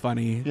thought was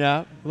funny.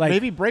 Yeah. Like-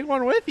 maybe bring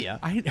one with you.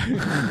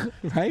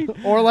 Right?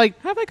 Or like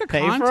Have like a pay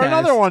contest. for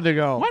another one to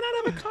go. Why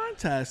not have a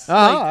contest?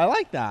 I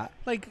like that.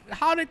 Like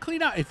how to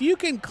clean up. If you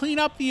can clean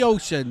up the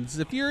oceans,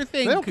 if your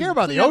thing They don't can care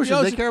about the clean up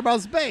ocean. They care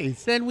about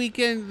space. then we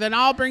can. Then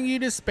I'll bring you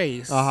to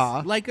space.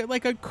 Like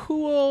a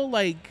cool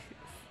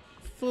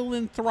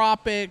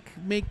philanthropic,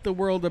 make the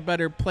world a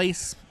better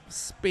place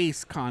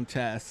space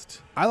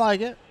contest. I like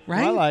it.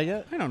 Right? I like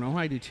it. I don't know.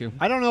 I do too.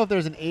 I don't know if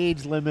there's an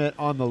age limit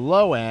on the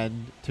low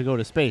end to go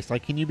to space.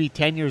 Like, can you be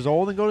 10 years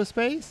old and go to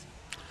space?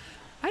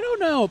 I don't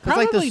know. Because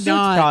Probably like the suits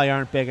not. probably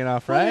aren't big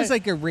enough, right? There's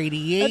like a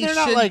radiation and they're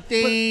not like,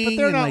 thing. but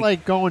they're and, not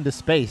like going to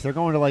space. They're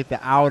going to like the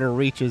outer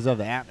reaches of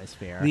the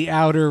atmosphere. the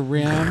outer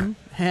rim.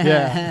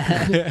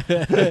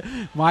 Yeah.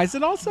 Why is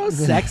it all so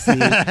sexy?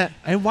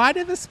 And why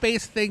do the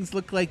space things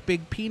look like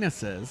big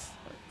penises?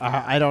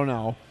 I don't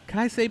know. Can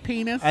I say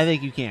penis? I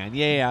think you can.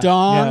 Yeah.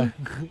 Dong.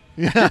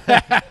 Yeah.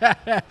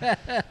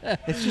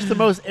 It's just the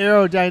most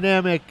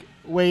aerodynamic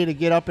way to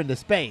get up into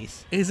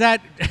space. Is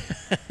that?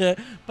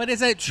 But is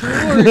that true,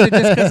 or is it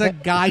just because a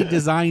guy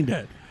designed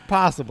it?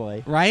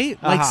 Possibly.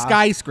 Right? Like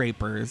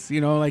skyscrapers. You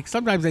know, like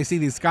sometimes I see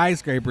these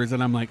skyscrapers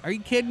and I'm like, are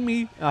you kidding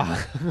me? Are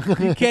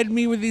you kidding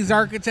me with these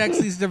architects?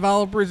 These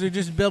developers are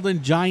just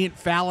building giant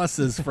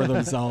phalluses for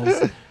themselves.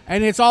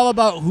 And it's all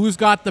about who's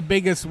got the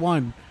biggest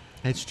one.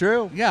 It's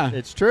true. Yeah.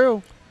 It's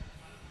true.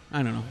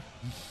 I don't know.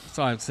 That's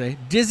all I'd say.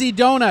 Dizzy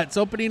Donuts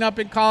opening up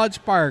in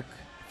College Park.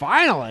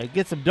 Finally,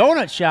 get some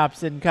donut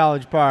shops in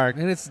College Park.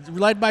 And it's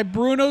led by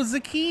Bruno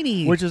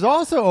Zucchini. Which is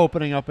also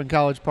opening up in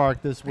College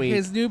Park this week.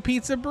 His new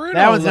Pizza Bruno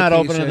That one's not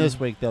location. opening this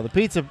week, though. The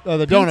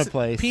donut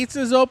place.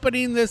 Pizza's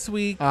opening this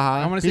week.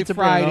 I want to say Pizza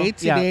Friday Bruno.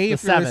 today Yeah,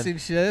 if the you're 7th. listening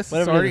to this. It's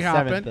Whatever already the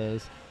happened. 7th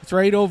is. It's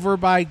right over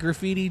by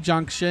Graffiti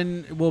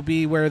Junction. Will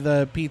be where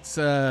the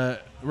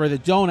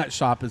donut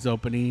shop is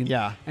opening.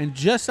 Yeah. And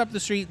just up the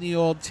street in the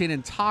old Tin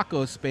and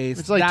Taco space.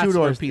 It's like that's two where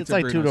doors. Pizza It's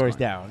like two Bruno's doors going.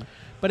 down.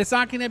 But it's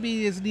not going to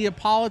be his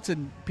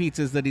Neapolitan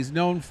pizzas that he's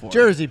known for.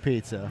 Jersey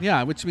pizza.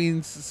 Yeah, which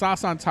means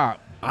sauce on top.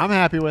 I'm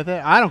happy with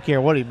it. I don't care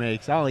what he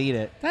makes. I'll eat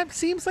it. That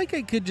seems like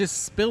it could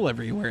just spill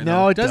everywhere.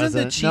 No, though. it doesn't.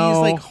 The doesn't. cheese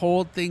No. like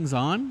hold things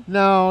on?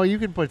 No, you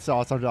can put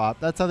sauce on top.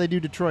 That's how they do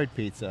Detroit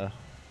pizza.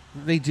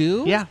 They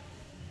do? Yeah.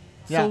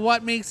 So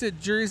what makes it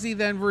Jersey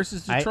then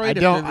versus Detroit? I if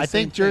don't. they're the I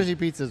same think Jersey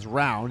pizza is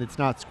round. It's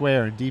not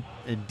square and deep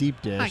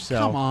dish. thing? So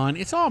Come on,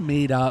 it's all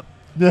made up.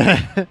 we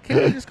Can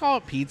we just call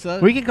it pizza?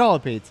 can call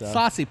it pizza.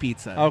 Saucy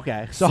pizza.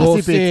 Okay,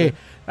 saucy pizza.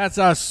 That's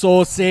a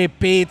saucy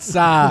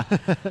pizza.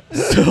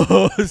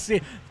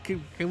 Saucy.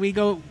 Can we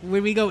go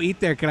when we go eat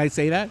there? Can I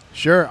say that?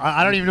 Sure.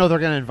 I don't even know if they're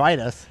gonna invite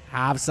us.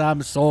 Have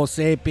some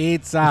saucy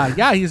pizza.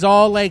 Yeah, he's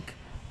all like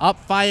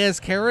up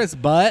Fayez Kara's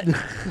butt.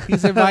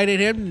 He's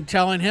invited him and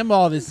telling him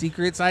all the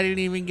secrets. I didn't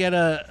even get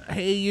a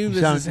 "Hey,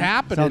 this is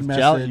happening"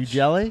 message. You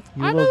jelly?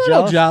 You I'm a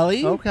little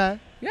jelly. Okay.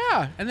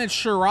 Yeah, and then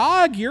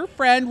Shirag, your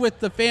friend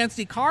with the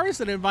fancy cars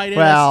that invited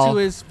Well, us to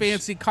his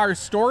fancy car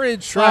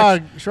storage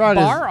Shrug bar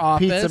is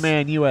office. Pizza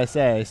Man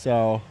USA,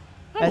 so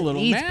I'm a little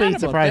eats mad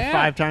pizza about probably that.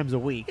 5 times a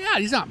week. Yeah,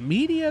 he's not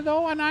media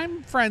though, and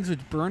I'm friends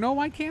with Bruno.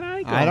 Why can't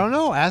I go? I don't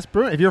know. Ask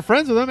Bruno. If you're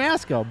friends with him,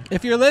 ask him.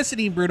 If you're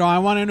listening, Bruno, I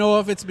want to know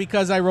if it's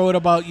because I wrote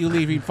about you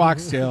leaving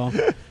Foxtail.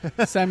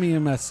 Send me a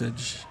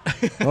message.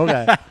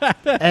 Okay.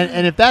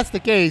 and if that's the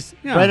case,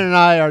 Yeah. Brendan and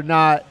I are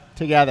not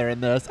together in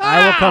this.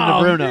 I will come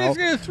to Bruno. He's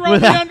going to throw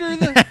me under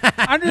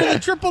the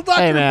triple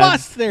Dr. Hey, man,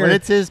 bus there. when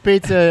it's his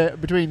pizza,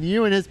 between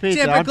you and his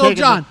pizza, Typical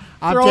John.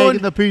 I'm Throwing-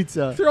 taking the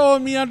pizza.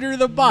 Throwing me under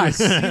the bus.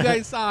 You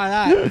guys saw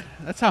that.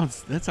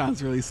 That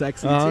sounds really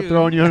sexy too.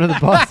 Throwing you under the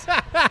bus.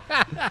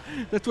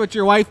 That's what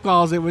your wife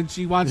calls it when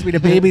she wants me to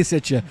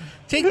babysit you.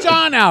 Take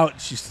John out.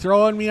 She's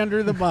throwing me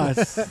under the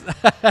bus.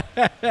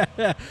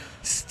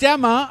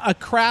 Stemma, a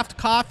craft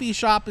coffee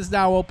shop, is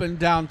now open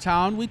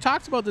downtown. We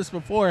talked about this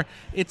before.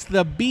 It's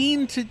the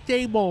bean to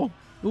table.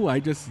 Ooh, I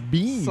just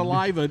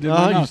saliva. Did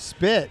my You mouth.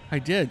 spit. I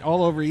did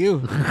all over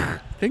you.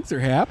 Things are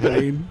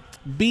happening.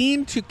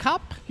 Bean to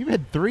cup. You've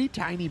had 3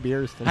 tiny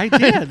beers I tonight.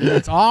 did.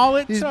 That's all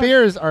it These took.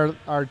 beers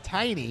are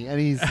tiny, and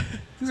he's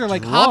These are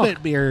like drunk.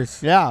 Hobbit beers.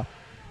 Yeah.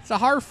 It's a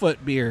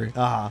Harfoot beer.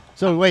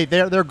 So wait,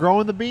 they're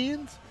growing the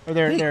beans, or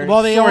they're They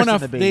sourcing own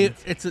the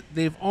beans?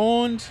 they've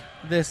owned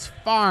this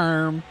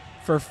farm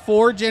for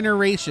 4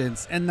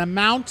 generations in the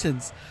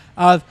mountains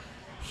of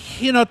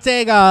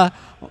Jinotega,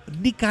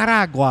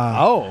 Nicaragua.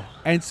 Oh,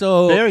 and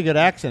so very good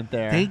accent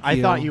there. Thank I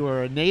you. thought you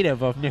were a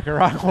native of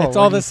Nicaragua. it's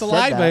all when the you said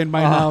saliva that. in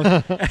my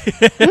mouth.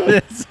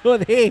 So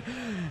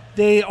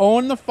they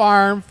own the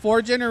farm,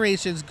 4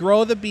 generations,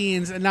 grow the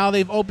beans, and now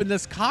they've opened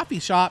this coffee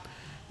shop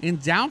in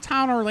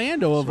downtown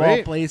Orlando, of all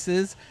Sweet.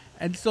 places.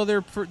 And so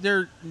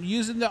they're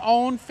using their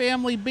own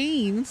family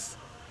beans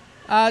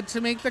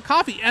to make the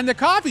coffee, and the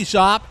coffee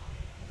shop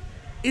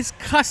is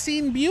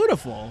cussing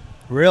beautiful.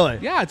 Really?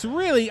 Yeah, it's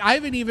really. I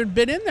haven't even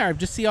been in there. I've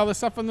just seen all the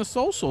stuff on the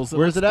socials.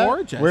 Where's it looks at?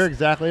 gorgeous. Where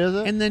exactly is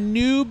it? In the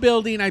new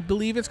building, I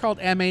believe it's called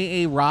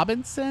MAA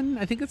Robinson.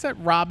 I think it's at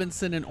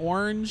Robinson and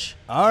Orange,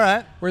 All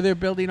right. where they're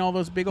building all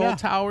those big Yeah. old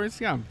towers.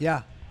 Yeah,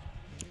 Yeah.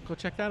 go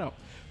check that out.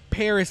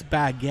 Paris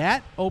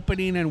Baguette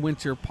opening in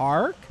Winter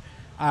Park.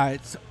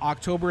 It's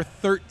October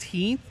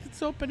 13th.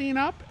 It's opening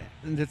up,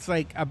 and it's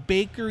like a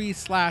bakery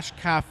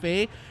 /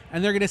 cafe,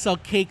 and they're going to sell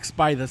cakes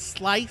by the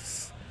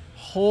slice,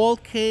 whole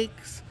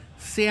cakes,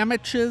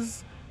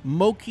 sandwiches,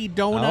 mochi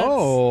donuts.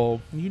 Oh,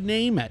 you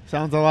name it.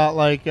 sounds a lot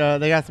like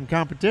they got some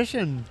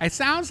competition. It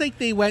sounds like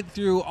they went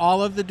through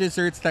all of the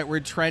desserts that were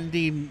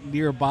trending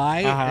nearby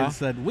and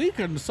said, we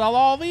can sell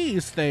all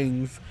these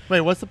things.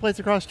 Wait, what's the place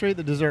across the street?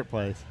 The dessert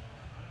place.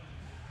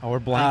 Oh, we're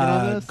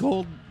blanking on this?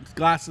 Gold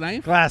Glass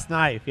Knife. Glass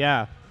Knife,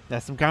 yeah.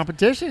 That's some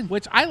competition.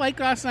 Which I like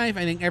Glass Knife.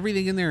 I think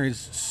everything in there is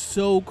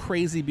so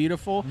crazy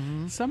beautiful.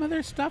 Some of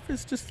their stuff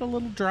is just a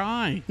little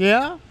dry.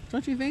 Yeah?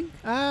 Don't you think?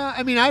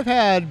 I mean, I've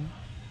had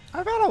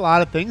a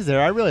lot of things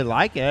there. I really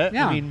like it.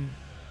 Yeah. I mean,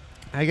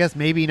 I guess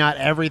maybe not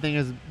everything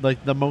is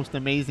like the most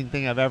amazing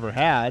thing I've ever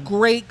had.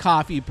 Great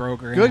coffee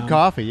program. Good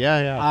coffee,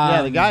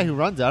 yeah. The guy who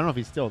runs it, I don't know if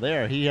he's still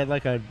there. He had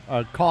like a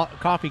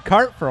coffee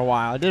cart for a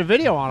while. I did a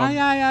video on him. Oh,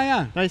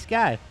 yeah. Nice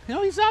guy.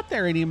 No, he's not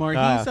there anymore.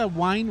 He's a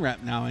wine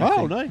rep now, I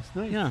think. Nice.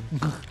 Yeah.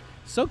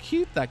 So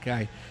cute, that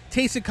guy.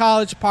 Taste of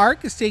College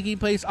Park is taking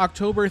place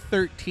October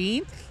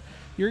 13th.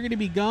 You're going to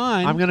be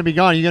gone. I'm going to be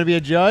gone. You going to be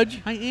a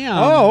judge? I am.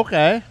 Oh,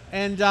 okay.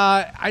 And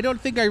I don't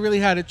think I really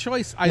had a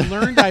choice. I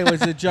learned I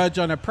was a judge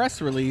on a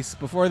press release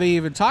before they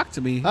even talked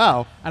to me.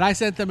 Oh. And I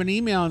sent them an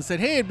email and said,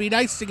 hey, it'd be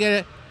nice to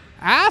get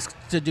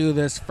asked to do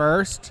this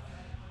first,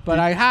 but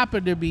I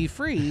happen to be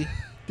free.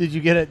 Did you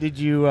get it? Did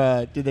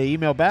they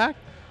email back?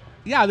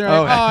 Yeah, they're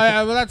like,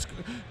 yeah, well, that's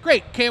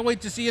great. Can't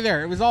wait to see you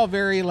there. It was all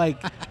very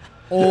like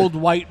old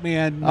white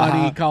man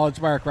money College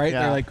Park, right?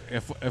 Yeah. They're like,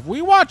 if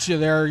we watch you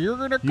there, you're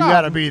going to come. You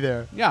got to be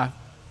there. Yeah,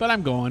 but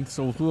I'm going,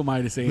 so who am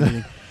I to say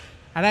anything?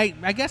 And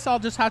I guess I'll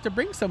just have to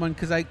bring someone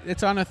because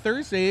it's on a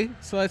Thursday,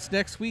 so that's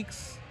next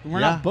week's. We're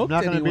not booked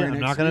anywhere next week. I'm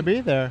not going to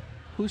be there.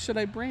 Who should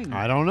I bring?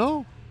 I don't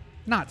know.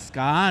 Not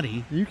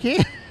Scotty. You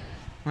can't.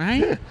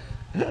 Right?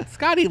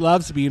 Scotty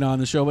loves being on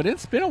the show, but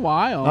it's been a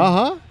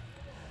while.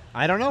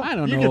 I don't know.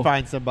 You can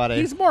find somebody.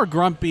 He's more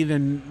grumpy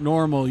than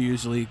normal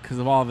usually because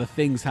of all the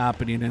things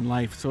happening in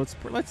life. So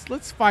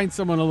let's find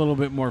someone a little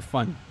bit more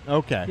fun.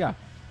 Okay. Yeah.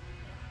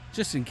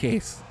 Just in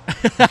case.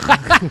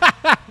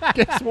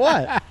 Guess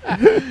what?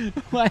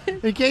 What?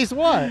 In case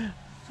what?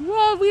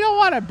 Well, we don't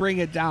want to bring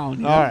it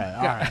down. All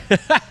right.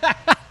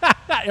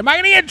 Am I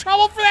going to get in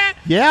trouble for that?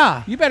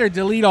 Yeah. You better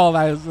delete all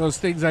those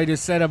things I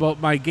just said about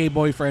my gay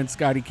boyfriend,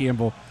 Scotty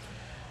Campbell.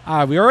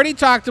 We already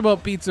talked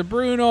about Pizza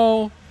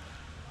Bruno.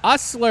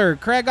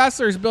 Craig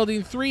Usler is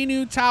building 3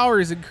 new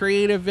towers in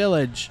Creative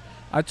Village.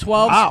 A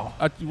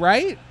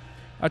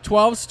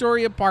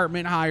 12-story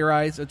apartment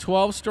high-rise, a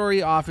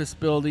 12-story office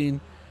building,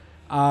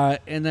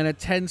 and then a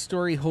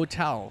 10-story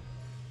hotel.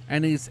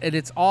 And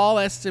it's all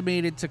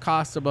estimated to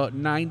cost about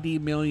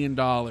 $90 million.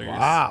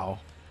 Wow.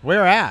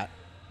 Where at?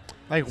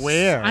 Like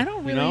where? I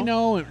don't really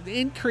know.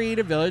 In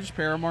Creative Village,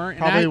 Paramore.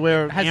 Probably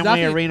where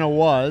Amway Arena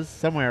was,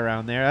 somewhere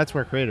around there. That's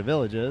where Creative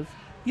Village is.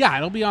 Yeah,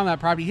 it'll be on that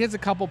property. He has a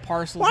couple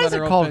parcels Why that is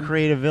are it called open.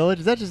 Creative Village?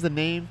 Is that just the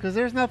name? Because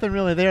there's nothing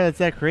really there that's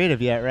that creative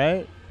yet,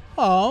 right?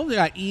 Oh, they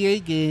got EA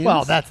games.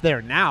 Well, that's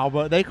there now,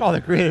 but they call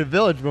it Creative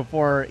Village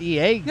before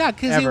EA. Yeah,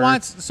 because he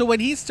wants... So when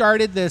he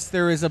started this,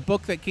 there was a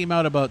book that came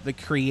out about the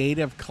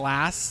creative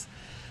class,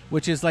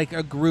 which is like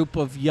a group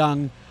of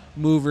young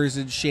movers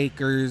and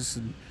shakers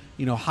and,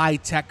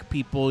 high-tech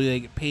people. They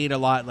get paid a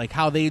lot, like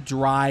how they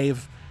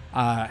drive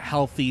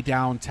healthy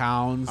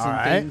downtowns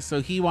and things.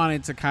 So he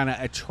wanted to kind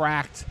of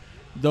attract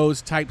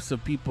those types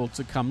of people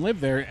to come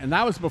live there, and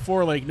that was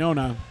before Lake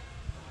Nona.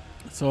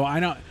 So I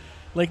know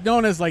Lake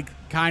Nona's like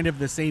kind of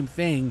the same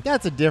thing.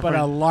 That's a different,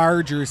 but a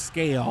larger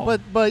scale.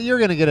 But you're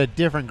gonna get a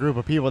different group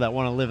of people that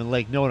want to live in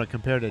Lake Nona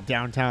compared to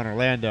downtown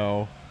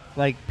Orlando.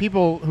 Like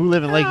people who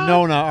live in Lake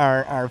Nona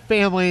are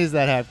families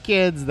that have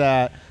kids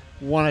that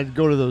want to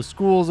go to those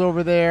schools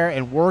over there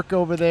and work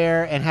over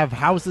there and have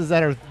houses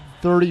that are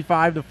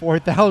 35 to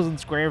 4,000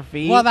 square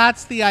feet. Well,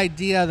 that's the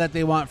idea that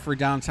they want for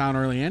downtown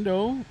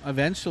Orlando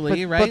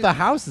eventually, right? But the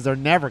houses are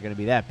never going to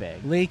be that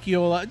big. Lake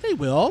Eola, they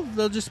will.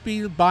 They'll just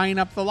be buying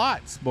up the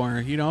lots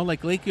more.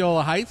 Like Lake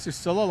Eola Heights, there's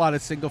still a lot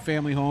of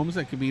single-family homes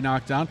that could be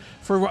knocked down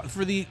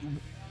for the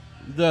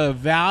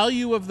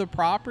value of the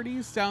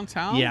properties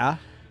downtown. Yeah.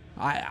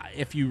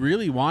 If you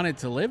really wanted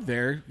to live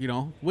there,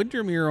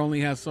 Windermere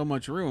only has so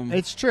much room.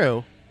 It's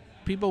true.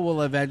 People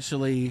will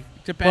eventually,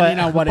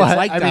 depending on what it's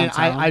like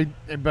downtown.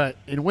 But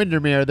in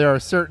Windermere, there are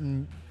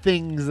certain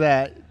things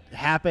that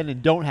happen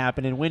and don't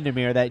happen in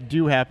Windermere that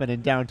do happen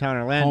in downtown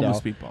Orlando.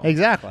 Homeless people.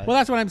 Exactly. Well,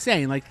 that's what I'm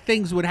saying. Like,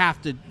 things would have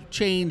to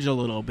change a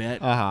little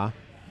bit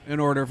in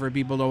order for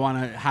people to want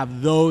to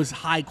have those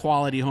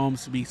high-quality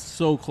homes to be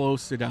so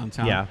close to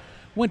downtown. Yeah.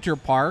 Winter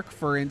Park,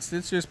 for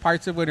instance, there's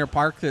parts of Winter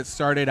Park that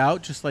started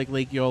out just like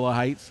Lake Eola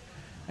Heights,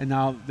 and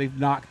now they've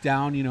knocked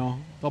down,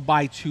 they'll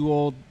buy 2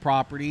 old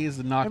properties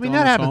and knock down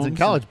that happens homes in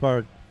College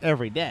Park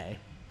every day.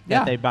 Yeah.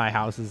 That they buy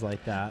houses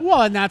like that.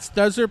 Well, and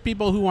those are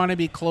people who want to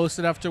be close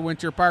enough to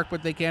Winter Park,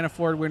 but they can't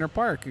afford Winter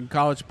Park. And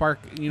College Park,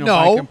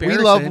 by comparison. We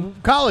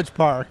love College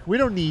Park. We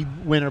don't need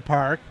Winter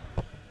Park.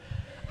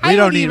 I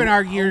don't even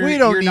argue. We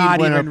don't you're need not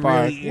Winter even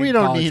Park. really in We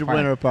don't College need Park.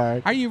 Winter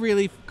Park. Are you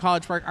really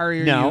College Park? Or are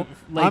No, you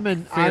like I'm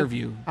in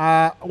Fairview?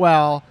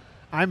 Well,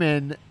 I'm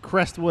in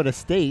Crestwood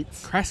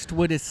Estates.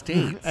 Crestwood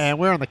Estates. And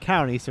we're on the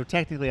county, so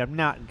technically I'm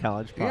not in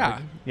College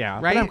Park. Yeah,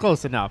 right? but I'm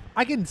close enough.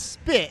 I can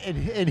spit and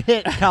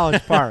hit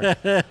College Park.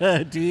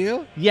 Do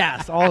you?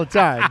 Yes, all the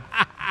time.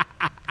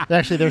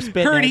 Actually, they're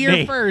spitting Heard at here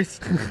me.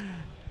 first.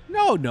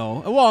 No.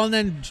 Well, and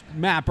then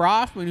Matt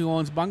Broffman, who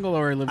owns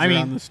Bungalower, lives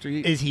around the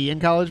street. Is he in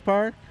College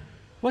Park?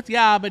 What?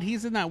 Yeah, but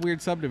he's in that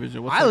weird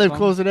subdivision. What's I that live called?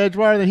 closer to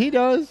Edgewater than he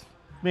does.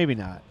 Maybe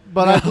not,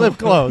 but I live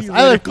close. you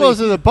I live literally-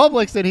 closer to the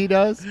Publix than he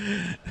does.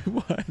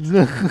 What?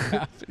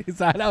 Is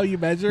that how you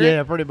measure it?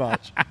 Yeah, pretty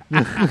much.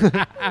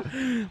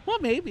 Well,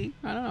 maybe.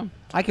 I don't know.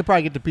 I could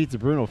probably get to Pizza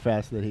Bruno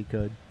faster than he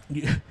could.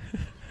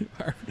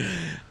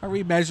 Are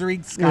we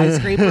measuring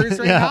skyscrapers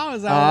right now?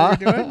 Is that what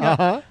we're doing?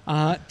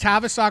 Uh-huh.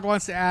 Tavistock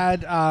wants to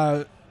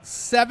add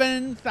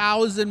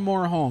 7,000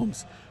 more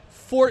homes,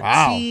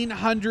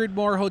 1,400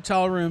 more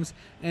hotel rooms,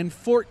 and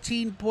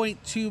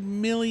 14.2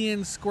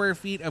 million square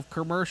feet of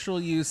commercial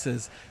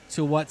uses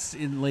to what's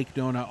in Lake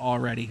Nona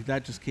already.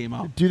 That just came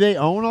out. Do they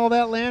own all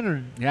that land,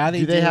 or Yeah,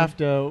 they do. They do. have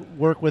to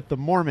work with the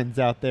Mormons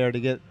out there to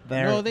get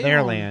No, they their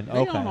own, land? They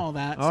Okay, own all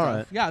that All stuff.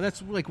 right. Yeah,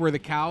 that's like where the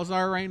cows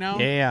are right now.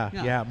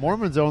 Yeah.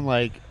 Mormons own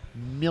like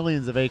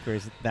millions of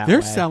acres that They're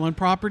way. selling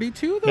property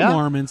to the Yeah.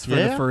 Mormons for the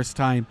Yeah. first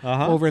time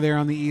over there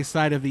on the east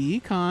side of the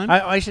Econ.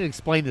 I should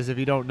explain this if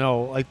you don't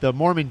know. Like the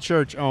Mormon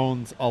Church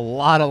owns a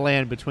lot of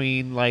land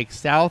between like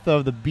south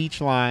of the beach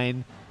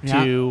line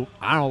to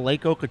I don't know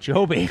Lake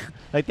Okeechobee.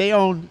 Like they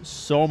own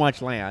so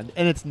much land,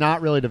 and it's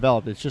not really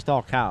developed. It's just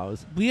all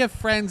cows. We have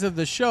friends of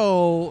the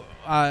show.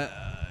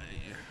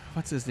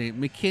 What's his name?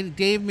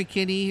 Dave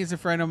McKinney. He's a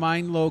friend of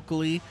mine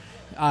locally.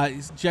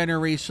 He's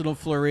generational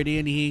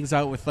Floridian. He hangs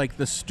out with like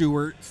the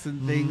Stewarts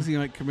and things. You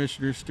know, like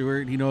Commissioner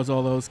Stewart. He knows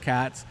all those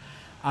cats.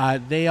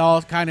 They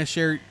all kind of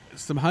share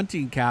some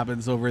hunting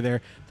cabins over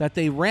there that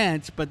they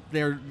rent, but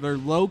they're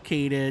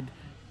located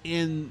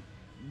in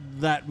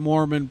that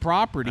Mormon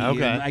property.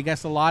 Okay. And I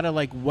guess a lot of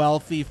like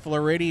wealthy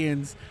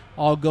Floridians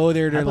all go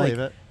there I to like believe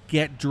it.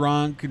 get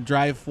drunk and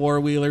drive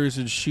four-wheelers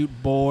and shoot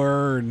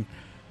boar and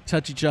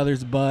touch each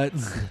other's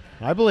butts.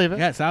 I believe it.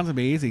 Yeah, it sounds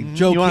amazing.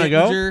 Joe You wanna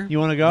go? Kittinger. You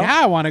wanna go?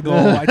 Yeah, I want to go.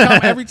 I tell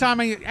him every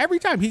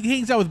time he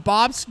hangs out with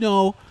Bob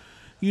Snow,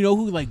 you know,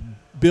 who like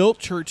built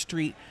Church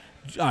Street,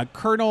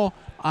 Colonel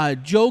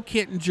Joe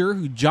Kittinger,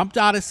 who jumped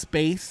out of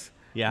space.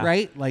 Yeah.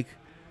 Right? Like,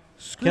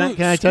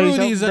 Can I tell you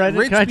something, these Brendan?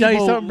 rich Can I tell you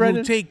people something,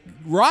 Brendan? who take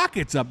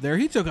rockets up there.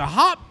 He took a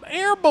hot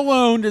air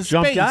balloon to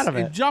Jumped space out of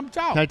and it. jumped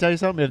out. Can I tell you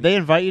something? If they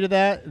invite you to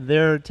that,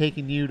 they're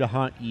taking you to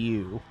hunt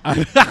you.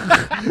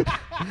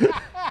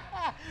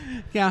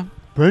 Yeah.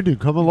 Brendan,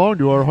 come along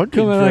to our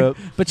hunting trip.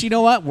 But you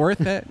know what? Worth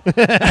it. I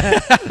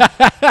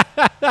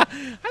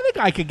think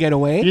I could get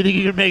away. Do you think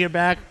you can make it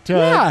back to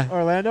Yeah.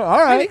 Orlando? All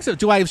I right. think so.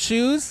 Do I have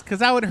shoes? Because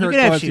that would hurt. You can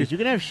have going shoes. through-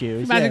 You can have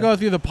shoes. Imagine yeah. going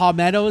through the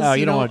palmettos. Oh,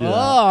 you don't know? wanna do that.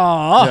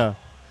 Oh, Yeah.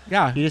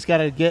 yeah. You just got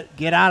to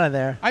get out of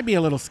there. I'd be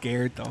a little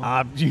scared though.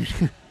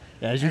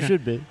 As you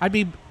should be. I'd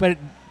be. But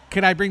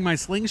can I bring my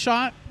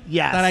slingshot?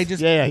 Yes. That I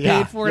just Yeah, paid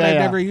yeah, for yeah, and I've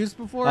yeah. never used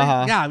before.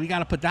 Uh-huh. Yeah, we got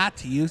to put that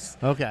to use.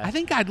 Okay. I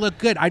think I'd look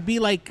good. I'd be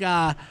like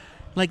that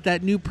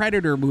new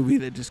Predator movie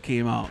that just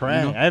came out. Pray.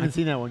 You know? I haven't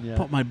seen that one yet.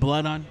 Put my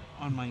blood on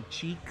my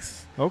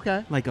cheeks.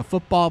 Okay. Like a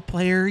football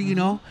player, you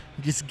know,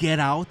 just get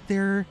out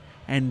there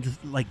and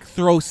like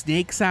throw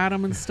snakes at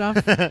them and stuff.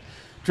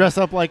 Dress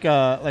up like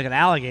an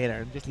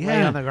alligator and just lay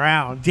Yeah. on the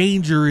ground.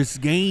 Dangerous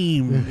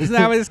game. Isn't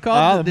that what it's Oh,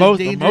 called?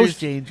 the most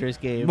dangerous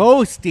game.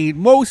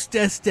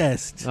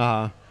 Mostest.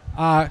 Uh-huh.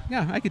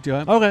 Yeah, I could do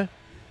it. Okay.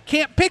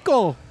 Camp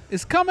Pickle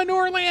is coming to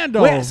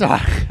Orlando. Wait, so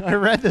I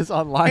read this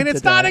online and it's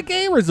today. not a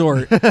gay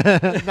resort.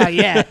 Not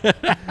yet.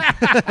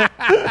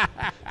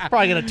 It's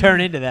probably going to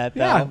turn into that, though.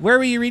 Yeah, where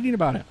were you reading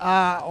about it?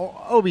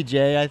 OBJ,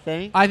 I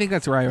think. I think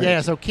that's right.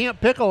 Yeah, so Camp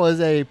Pickle is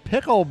a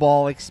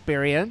pickleball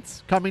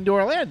experience coming to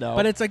Orlando.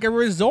 But it's like a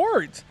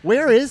resort.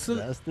 where is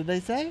this, did they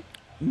say?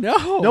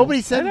 No.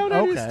 Nobody said- I don't okay.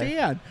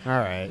 understand. All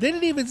right. They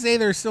didn't even say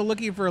they're still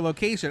looking for a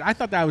location. I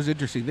thought that was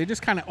interesting. They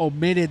just kind of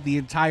omitted the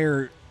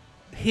entire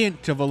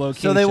hint of a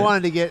location. So they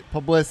wanted to get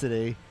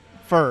publicity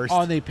first.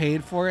 Oh, they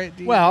paid for it?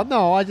 Do you- Well,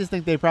 no, I just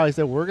think they probably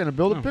said, we're going to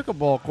build a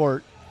pickleball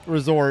court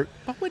resort.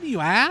 But when you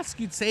ask,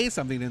 you'd say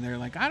something in there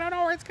like, I don't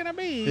know where it's going to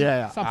be.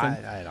 Yeah,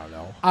 Something. I don't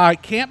know.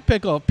 Camp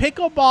Pickle.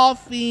 Pickleball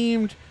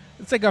themed.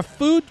 It's like a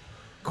food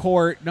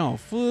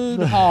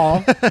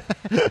hall.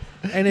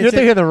 And You're it's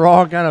thinking of the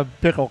wrong kind of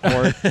pickle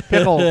court.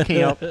 Pickle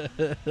camp. You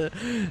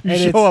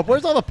it's- show up.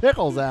 Where's all the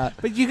pickles at?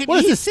 But you can What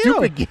is eat this too.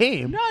 stupid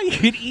game? No, you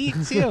can eat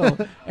too.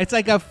 It's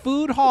like a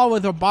food hall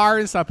with a bar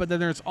and stuff, but then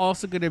there's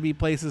also going to be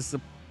places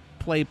to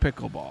play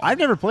pickleball. I've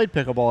never played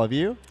pickleball. Have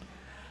you?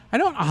 I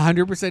don't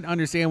 100%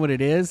 understand what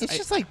it is. It's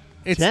just like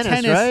it's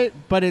tennis, right?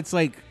 But it's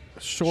like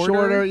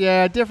shorter.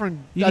 Yeah, different.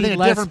 You I need think a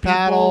less different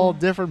paddle, people.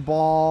 different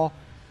ball.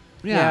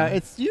 Yeah.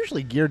 It's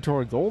usually geared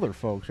towards older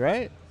folks,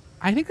 right?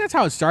 I think that's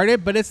how it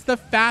started, but it's the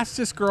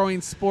fastest growing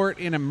sport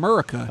in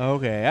America.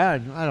 Okay, I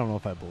don't know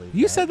if I believe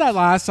You that. said that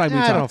last time we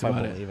I don't know talked if I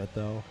about it. believe it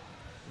though.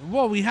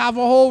 Well, we have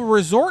a whole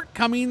resort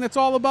coming that's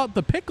all about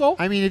the pickle.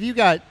 I mean, if you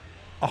got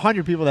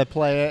 100 people that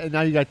play it, and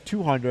now you got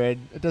 200,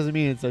 it doesn't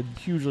mean it's a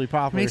hugely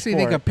popular Makes me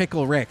sport. think of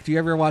Pickle Rick. Do you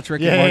ever watch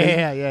Rick Yeah,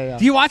 and Morty? yeah.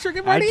 Do you watch Rick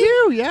and I Morty?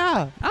 do,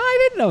 yeah. Oh,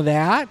 I didn't know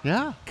that.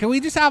 Yeah. Can we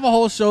just have a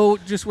whole show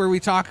just where we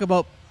talk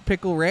about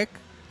Pickle Rick?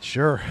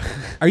 Sure.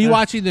 Are you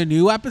watching the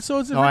new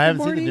episodes of No, Rick I and haven't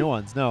seen Morty? the new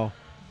ones, no.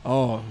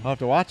 Oh. I'll have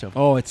to watch them.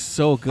 Oh, it's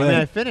so I good. mean,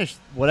 I finished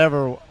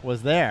whatever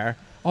was there.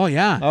 Oh,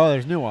 yeah. Oh,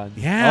 there's new ones.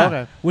 Yeah.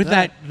 Okay. With All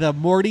right. the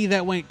Morty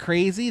that went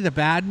crazy, the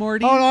bad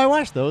Morty. Oh, no, I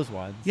watched those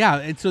ones. Yeah,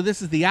 and so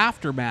this is the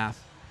aftermath.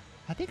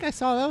 I think I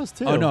saw those,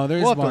 too. Oh, no,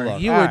 there's We'll have to more.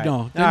 look. You All would right.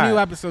 know. The All new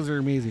right. episodes are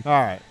amazing. All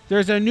right.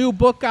 There's a new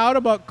book out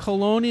about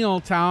Colonial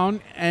Town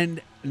and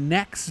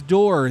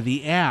Nextdoor,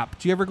 the app.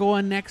 Do you ever go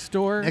on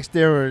Nextdoor? Next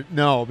there,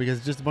 no, because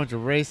it's just a bunch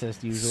of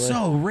racists usually.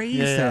 So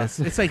racist.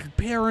 Yeah. It's like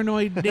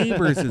paranoid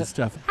neighbors and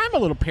stuff. I'm a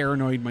little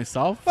paranoid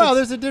myself. Well,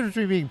 It's- there's a difference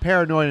between being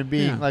paranoid and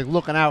being Yeah. like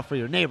looking out for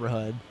your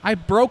neighborhood.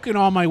 I've broken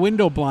all my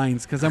window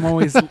blinds because I'm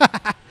always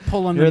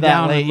pulling You're them that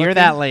down. and lady. You're looking.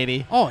 that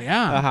lady. Oh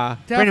yeah. Uh-huh.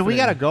 Brandon, we Definitely.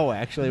 gotta go.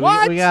 Actually,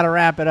 What? we gotta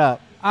wrap it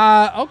up.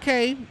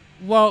 Okay.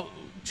 Well,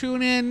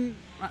 tune in.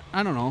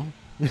 I don't know.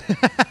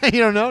 You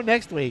don't know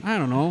next week. I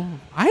don't know.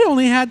 I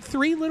only had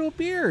 3 little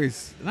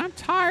beers, and I'm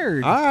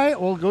tired. All right,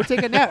 well, go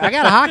take a nap. I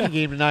got a hockey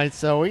game tonight,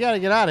 so we gotta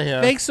get out of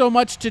here. Thanks so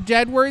much to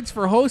Deadwords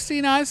for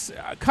hosting us.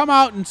 Come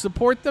out and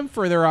support them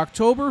for their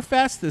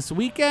Oktoberfest this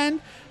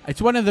weekend.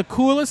 It's one of the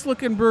coolest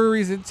looking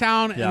breweries in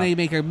town, Yeah. and they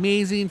make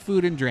amazing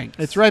food and drinks.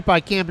 It's right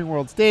by Camping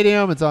World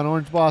Stadium. It's on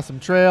Orange Blossom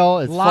Trail.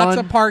 It's Lots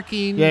fun. of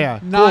parking. Yeah,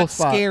 Not cool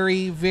spot.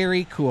 scary.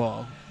 Very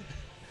cool.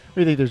 What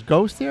do you think? There's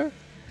ghosts here?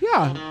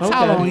 Yeah. It's Okay.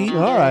 Halloween.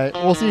 All right.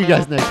 We'll see you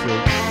guys next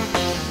week.